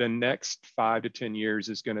 The next 5 to 10 years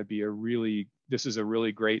is going to be this is a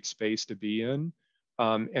really great space to be in.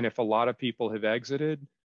 And if a lot of people have exited,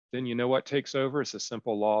 then you know what takes over? It's a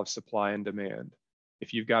simple law of supply and demand.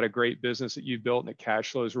 If you've got a great business that you've built and it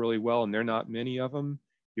cash flows really well, and there are not many of them,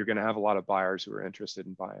 you're going to have a lot of buyers who are interested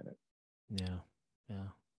in buying it.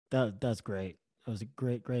 Yeah. That's great. That was a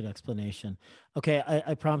great explanation. Okay.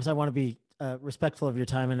 I promise I want to be respectful of your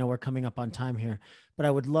time. I know we're coming up on time here, but I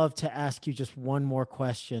would love to ask you just one more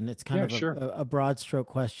question. It's kind of a broad stroke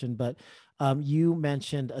question, but you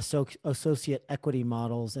mentioned associate equity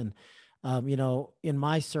models. And, in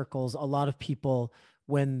my circles, a lot of people,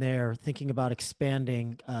 when they're thinking about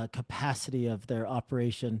expanding capacity of their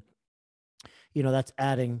operation, that's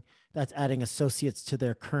adding associates to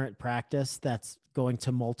their current practice. That's going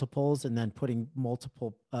to multiples and then putting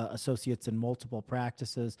multiple associates in multiple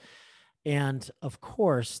practices. And of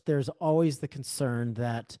course, there's always the concern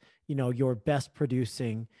that, your best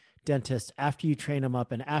producing dentist, after you train them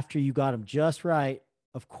up and after you got them just right,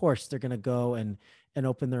 of course, they're going to go and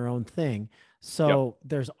open their own thing. So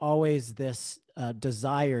there's always this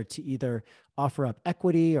desire to either offer up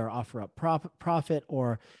equity or offer up profit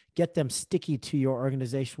or get them sticky to your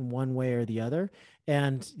organization one way or the other.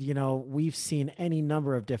 And, we've seen any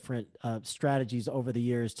number of different strategies over the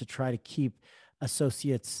years to try to keep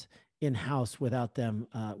associates in-house without them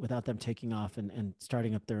taking off and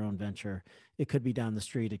starting up their own venture. It could be down the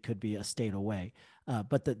street, it could be a state away.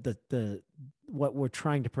 But the what we're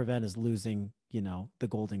trying to prevent is losing, the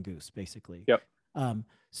golden goose, basically. Yep.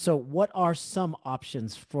 So what are some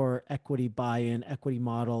options for equity buy-in, equity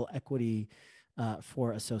model, equity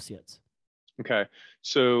for associates? Okay.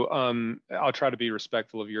 So I'll try to be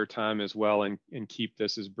respectful of your time as well and keep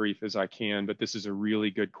this as brief as I can, but this is a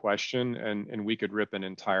really good question and we could rip an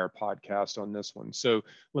entire podcast on this one. So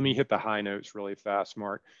let me hit the high notes really fast,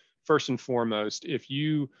 Mark. First and foremost, if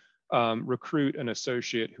you recruit an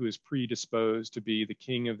associate who is predisposed to be the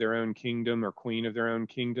king of their own kingdom or queen of their own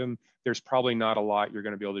kingdom, there's probably not a lot you're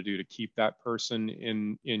going to be able to do to keep that person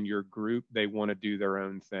in your group. They want to do their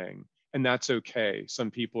own thing. And that's okay.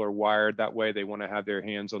 Some people are wired that way. They want to have their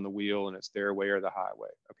hands on the wheel and it's their way or the highway.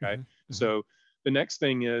 Okay. Mm-hmm. So the next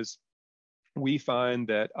thing is we find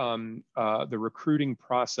that the recruiting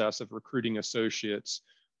process of recruiting associates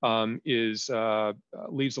leaves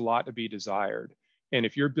a lot to be desired. And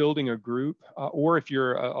if you're building a group, or if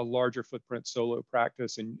you're a larger footprint solo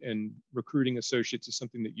practice and recruiting associates is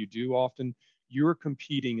something that you do often, you're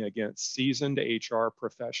competing against seasoned HR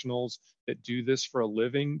professionals that do this for a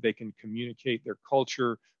living. They can communicate their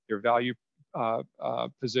culture, their value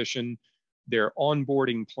position, their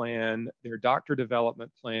onboarding plan, their doctor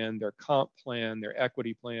development plan, their comp plan, their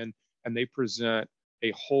equity plan, and they present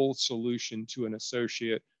a whole solution to an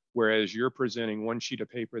associate, whereas you're presenting one sheet of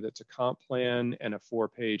paper that's a comp plan and a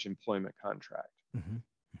 4-page employment contract. Mm-hmm.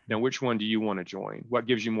 Now, which one do you want to join? What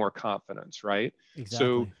gives you more confidence, right?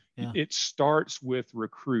 So Exactly. Yeah. it starts with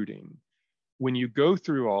recruiting. When you go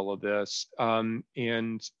through all of this, and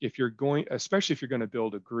if you're going, especially if you're going to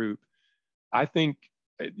build a group, I think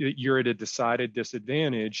you're at a decided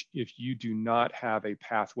disadvantage if you do not have a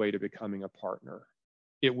pathway to becoming a partner.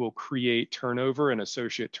 It will create turnover, and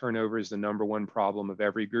associate turnover is the number one problem of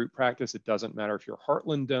every group practice. It doesn't matter if you're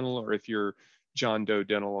Heartland Dental or if you're John Doe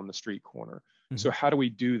Dental on the street corner. Mm-hmm. So how do we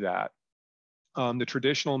do that? The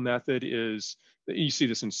traditional method is, you see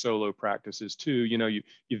this in solo practices too. You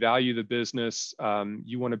value the business.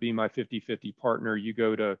 You want to be my 50-50 partner. You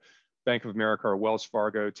go to Bank of America or Wells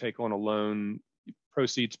Fargo, take on a loan,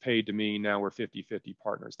 proceeds paid to me. Now we're 50-50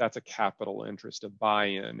 partners. That's a capital interest, a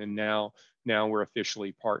buy-in, and now we're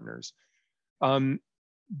officially partners.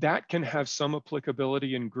 That can have some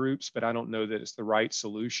applicability in groups, but I don't know that it's the right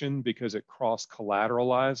solution because it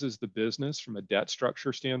cross-collateralizes the business from a debt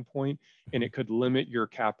structure standpoint, and it could limit your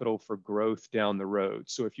capital for growth down the road.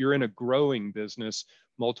 So if you're in a growing business,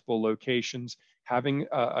 multiple locations, having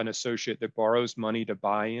an associate that borrows money to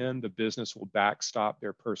buy in, the business will backstop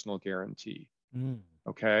their personal guarantee.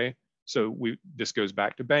 Okay, so this goes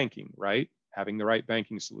back to banking, right? Having the right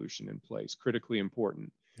banking solution in place, critically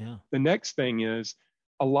important. Yeah. The next thing is,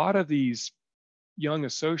 a lot of these young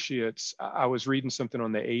associates, I was reading something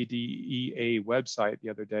on the ADEA website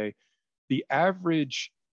the other day. The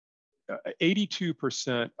average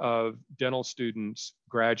 82% of dental students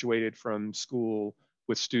graduated from school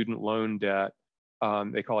with student loan debt.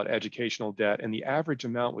 They call it educational debt. And the average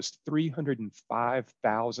amount was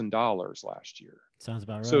 $305,000 last year. Sounds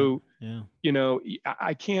about right. So, yeah.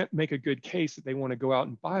 I can't make a good case that they want to go out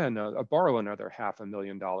and borrow another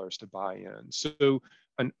 $500,000 to buy in. So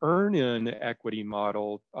an earn-in equity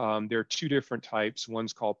model, there are two different types.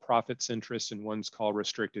 One's called profits interest and one's called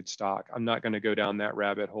restricted stock. I'm not going to go down that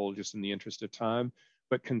rabbit hole just in the interest of time,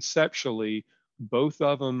 but conceptually, both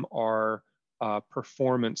of them are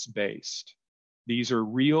performance-based. These are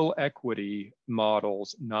real equity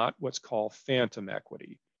models, not what's called phantom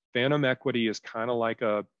equity. Phantom equity is kind of like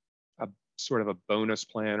a sort of a bonus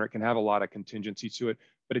plan, or it can have a lot of contingency to it,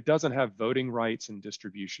 but it doesn't have voting rights and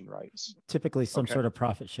distribution rights. Typically some sort of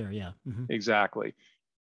profit share. Yeah. Mm-hmm. Exactly.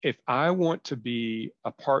 If I want to be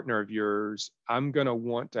a partner of yours, I'm going to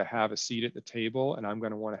want to have a seat at the table and I'm going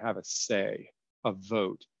to want to have a say, a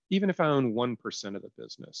vote, even if I own 1% of the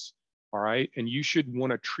business. All right. And you should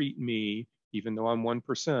want to treat me, even though I'm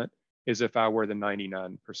 1%, as if I were the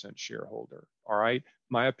 99% shareholder. All right.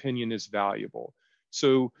 My opinion is valuable.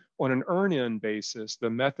 So on an earn-in basis, the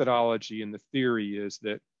methodology and the theory is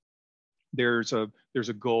that there's a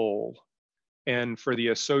goal. And for the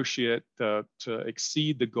associate to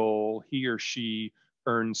exceed the goal, he or she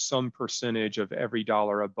earns some percentage of every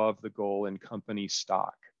dollar above the goal in company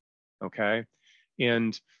stock. Okay.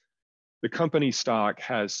 And the company stock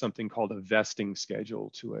has something called a vesting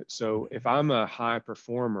schedule to it. So if I'm a high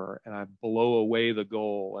performer and I blow away the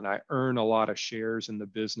goal and I earn a lot of shares in the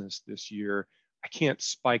business this year, I can't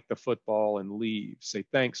spike the football and leave. Say,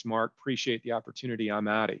 thanks, Mark, appreciate the opportunity, I'm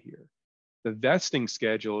out of here. The vesting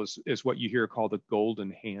schedule is what you hear called the golden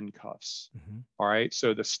handcuffs. Mm-hmm. All right.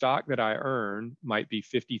 So the stock that I earn might be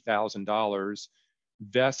 $50,000,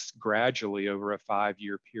 vests gradually over a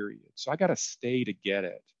 5-year period. So I got to stay to get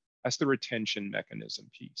it. That's the retention mechanism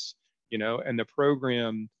piece, and the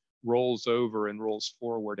program rolls over and rolls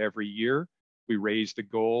forward every year. We raise the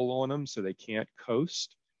goal on them so they can't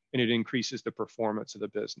coast. and it increases the performance of the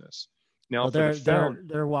business. Now, So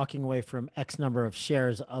they're walking away from X number of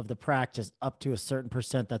shares of the practice up to a certain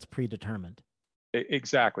percent that's predetermined.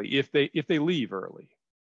 Exactly. If they leave early,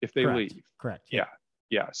 if they leave. Correct. Yeah.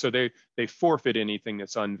 Yeah. So they forfeit anything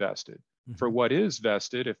that's unvested. Mm-hmm. For what is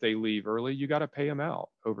vested, if they leave early, you got to pay them out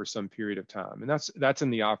over some period of time. And that's in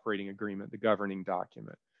the operating agreement, the governing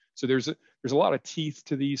document. So there's a lot of teeth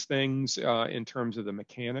to these things in terms of the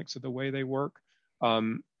mechanics of the way they work.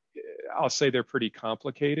 I'll say they're pretty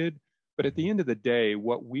complicated, but at the end of the day,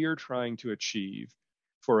 what we're trying to achieve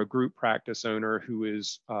for a group practice owner who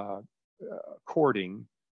is courting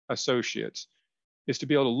associates is to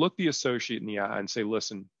be able to look the associate in the eye and say,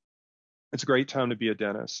 listen, it's a great time to be a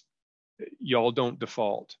dentist. Y'all don't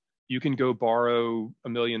default. You can go borrow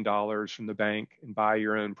 $1 million from the bank and buy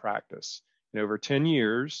your own practice. And over 10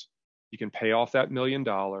 years, you can pay off that $1 million.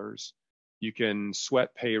 You can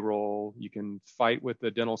sweat payroll. You can fight with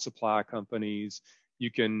the dental supply companies.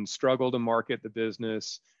 You can struggle to market the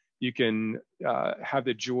business. You can have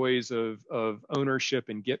the joys of ownership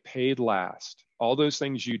and get paid last. All those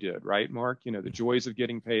things you did, right, Mark? The joys of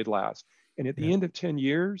getting paid last. And at the end of 10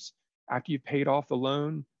 years, after you've paid off the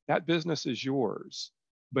loan, that business is yours.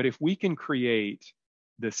 But if we can create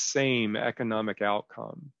the same economic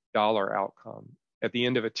outcome, dollar outcome, at the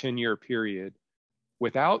end of a 10-year period,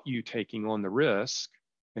 without you taking on the risk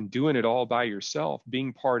and doing it all by yourself,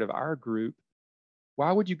 being part of our group,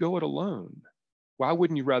 why would you go it alone? Why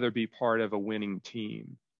wouldn't you rather be part of a winning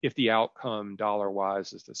team if the outcome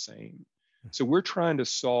dollar-wise is the same? So we're trying to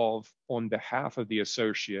solve on behalf of the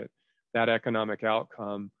associate that economic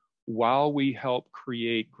outcome while we help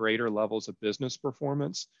create greater levels of business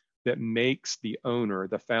performance that makes the owner,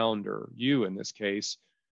 the founder, you in this case,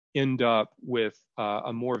 end up with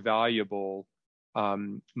a more valuable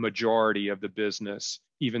majority of the business,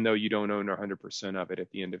 even though you don't own 100% of it at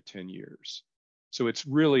the end of 10 years. So it's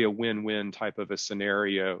really a win-win type of a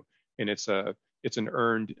scenario, and it's an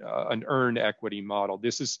earned equity model.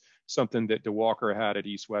 This is something that DeWalker had at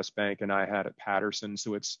East West Bank and I had at Patterson.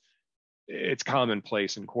 So it's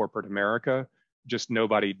commonplace in corporate America. Just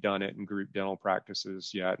nobody done it in group dental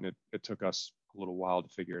practices yet, and it took us a little while to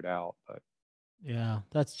figure it out. But yeah,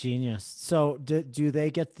 that's genius. So do they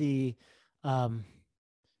get the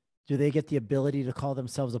ability to call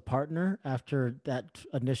themselves a partner after that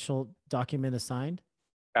initial document is signed?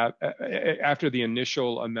 After the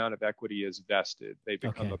initial amount of equity is vested, they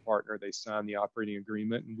become a partner. They sign the operating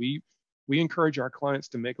agreement, and we encourage our clients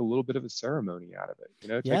to make a little bit of a ceremony out of it.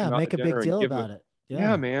 Yeah, make a big deal about it.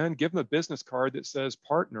 Yeah, man, give them a business card that says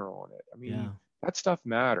partner on it. I mean, that stuff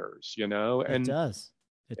matters, and it does.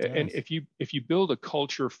 And if you build a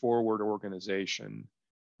culture forward organization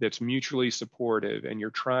that's mutually supportive, and you're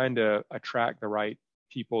trying to attract the right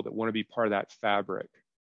people that want to be part of that fabric,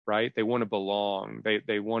 right? They want to belong.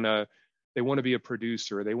 They want to be a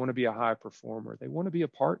producer. They want to be a high performer. They want to be a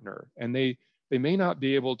partner, and they may not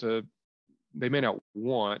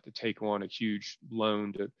want to take on a huge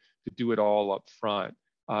loan to do it all up front.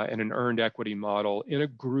 And an earned equity model in a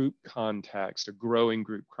group context, a growing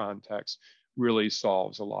group context, really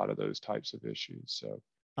solves a lot of those types of issues. So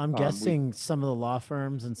I'm guessing some of the law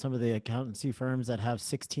firms and some of the accountancy firms that have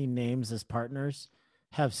 16 names as partners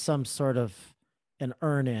have some sort of an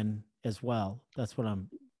earn-in as well. That's what I'm.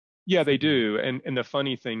 Yeah, they do. And the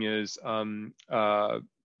funny thing is, when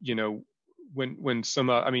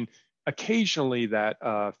some, occasionally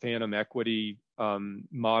that phantom equity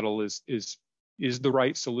model is the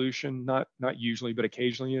right solution. Not usually, but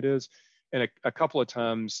occasionally it is. And a couple of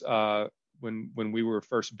times when we were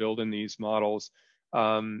first building these models,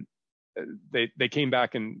 they came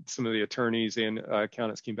back, and some of the attorneys and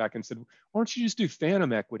accountants came back and said, why don't you just do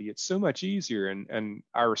phantom equity? It's so much easier. And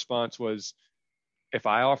our response was, if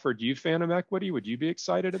I offered you phantom equity, would you be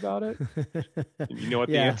excited about it? You know what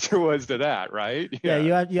the answer was to that, right? Yeah,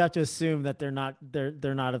 you have to assume that they're not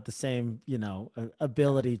of the same,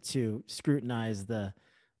 ability to scrutinize the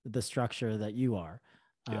structure that you are.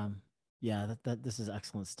 That this is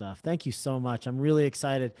excellent stuff. Thank you so much. I'm really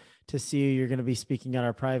excited to see you. You're going to be speaking at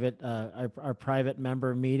our private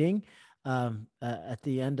member meeting at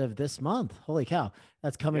the end of this month. Holy cow,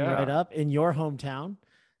 that's coming right up in your hometown.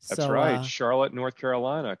 That's right. Charlotte, North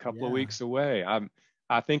Carolina, a couple of weeks away.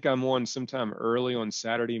 I think I'm on sometime early on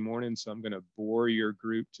Saturday morning, so I'm going to bore your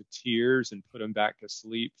group to tears and put them back to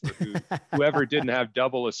sleep for whoever didn't have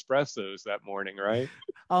double espressos that morning, right?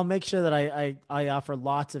 I'll make sure that I offer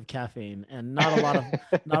lots of caffeine and not a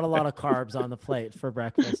lot of carbs on the plate for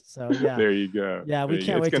breakfast. So yeah, there you go. Yeah, we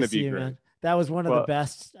can't wait to see you, man. That was one of the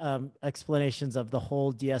best explanations of the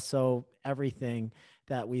whole DSO everything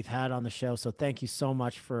that we've had on the show. So thank you so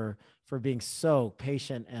much for being so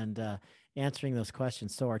patient and answering those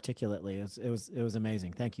questions so articulately. It was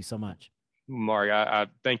amazing. Thank you so much. Mark, I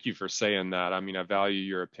thank you for saying that. I mean, I value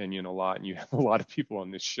your opinion a lot, and you have a lot of people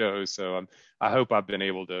on this show. So I hope I've been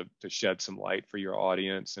able to shed some light for your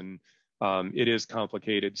audience. And it is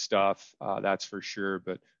complicated stuff, that's for sure.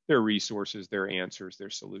 But there are resources, there are answers, there are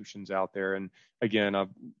solutions out there. And again, I'll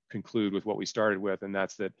conclude with what we started with, and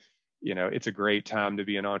that's that, it's a great time to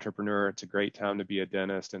be an entrepreneur. It's a great time to be a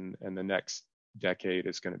dentist, and the next decade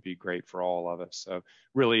is going to be great for all of us. So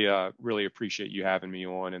really appreciate you having me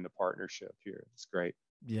on in the partnership here. It's great.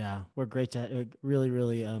 Yeah, we're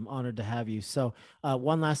really honored to have you. So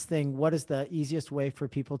one last thing, what is the easiest way for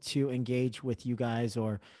people to engage with you guys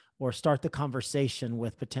or start the conversation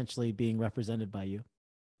with potentially being represented by you?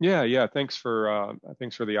 Yeah. Thanks for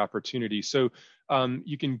the opportunity. So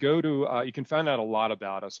you can go to you can find out a lot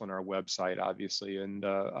about us on our website, obviously, and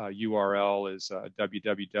URL is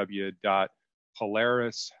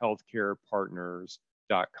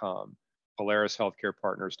www.polarishealthcarepartners.com.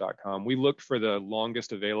 polarishealthcarepartners.com. We looked for the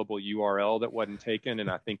longest available URL that wasn't taken, and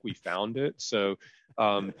I think we found it. So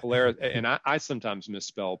Polaris, and I sometimes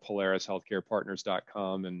misspell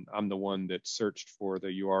polarishealthcarepartners.com, and I'm the one that searched for the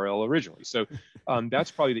URL originally. So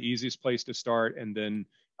that's probably the easiest place to start. And then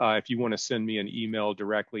if you want to send me an email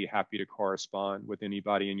directly, happy to correspond with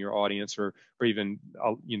anybody in your audience, or even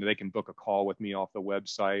they can book a call with me off the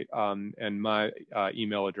website. And my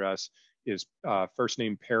email address is first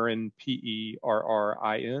name Perrin,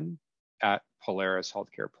 Perrin, at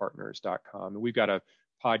polarishealthcarepartners.com. And we've got a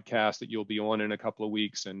podcast that you'll be on in a couple of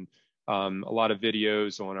weeks, and a lot of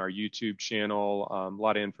videos on our YouTube channel, a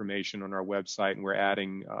lot of information on our website, and we're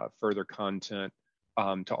adding further content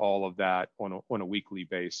to all of that on a weekly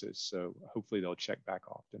basis. So hopefully they'll check back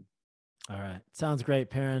often. All right. Sounds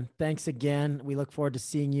great, Perrin. Thanks again. We look forward to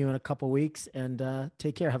seeing you in a couple of weeks, and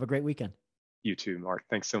take care. Have a great weekend. You too, Mark.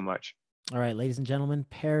 Thanks so much. All right, ladies and gentlemen,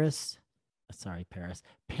 Perrin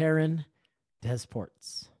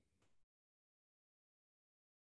Desportes.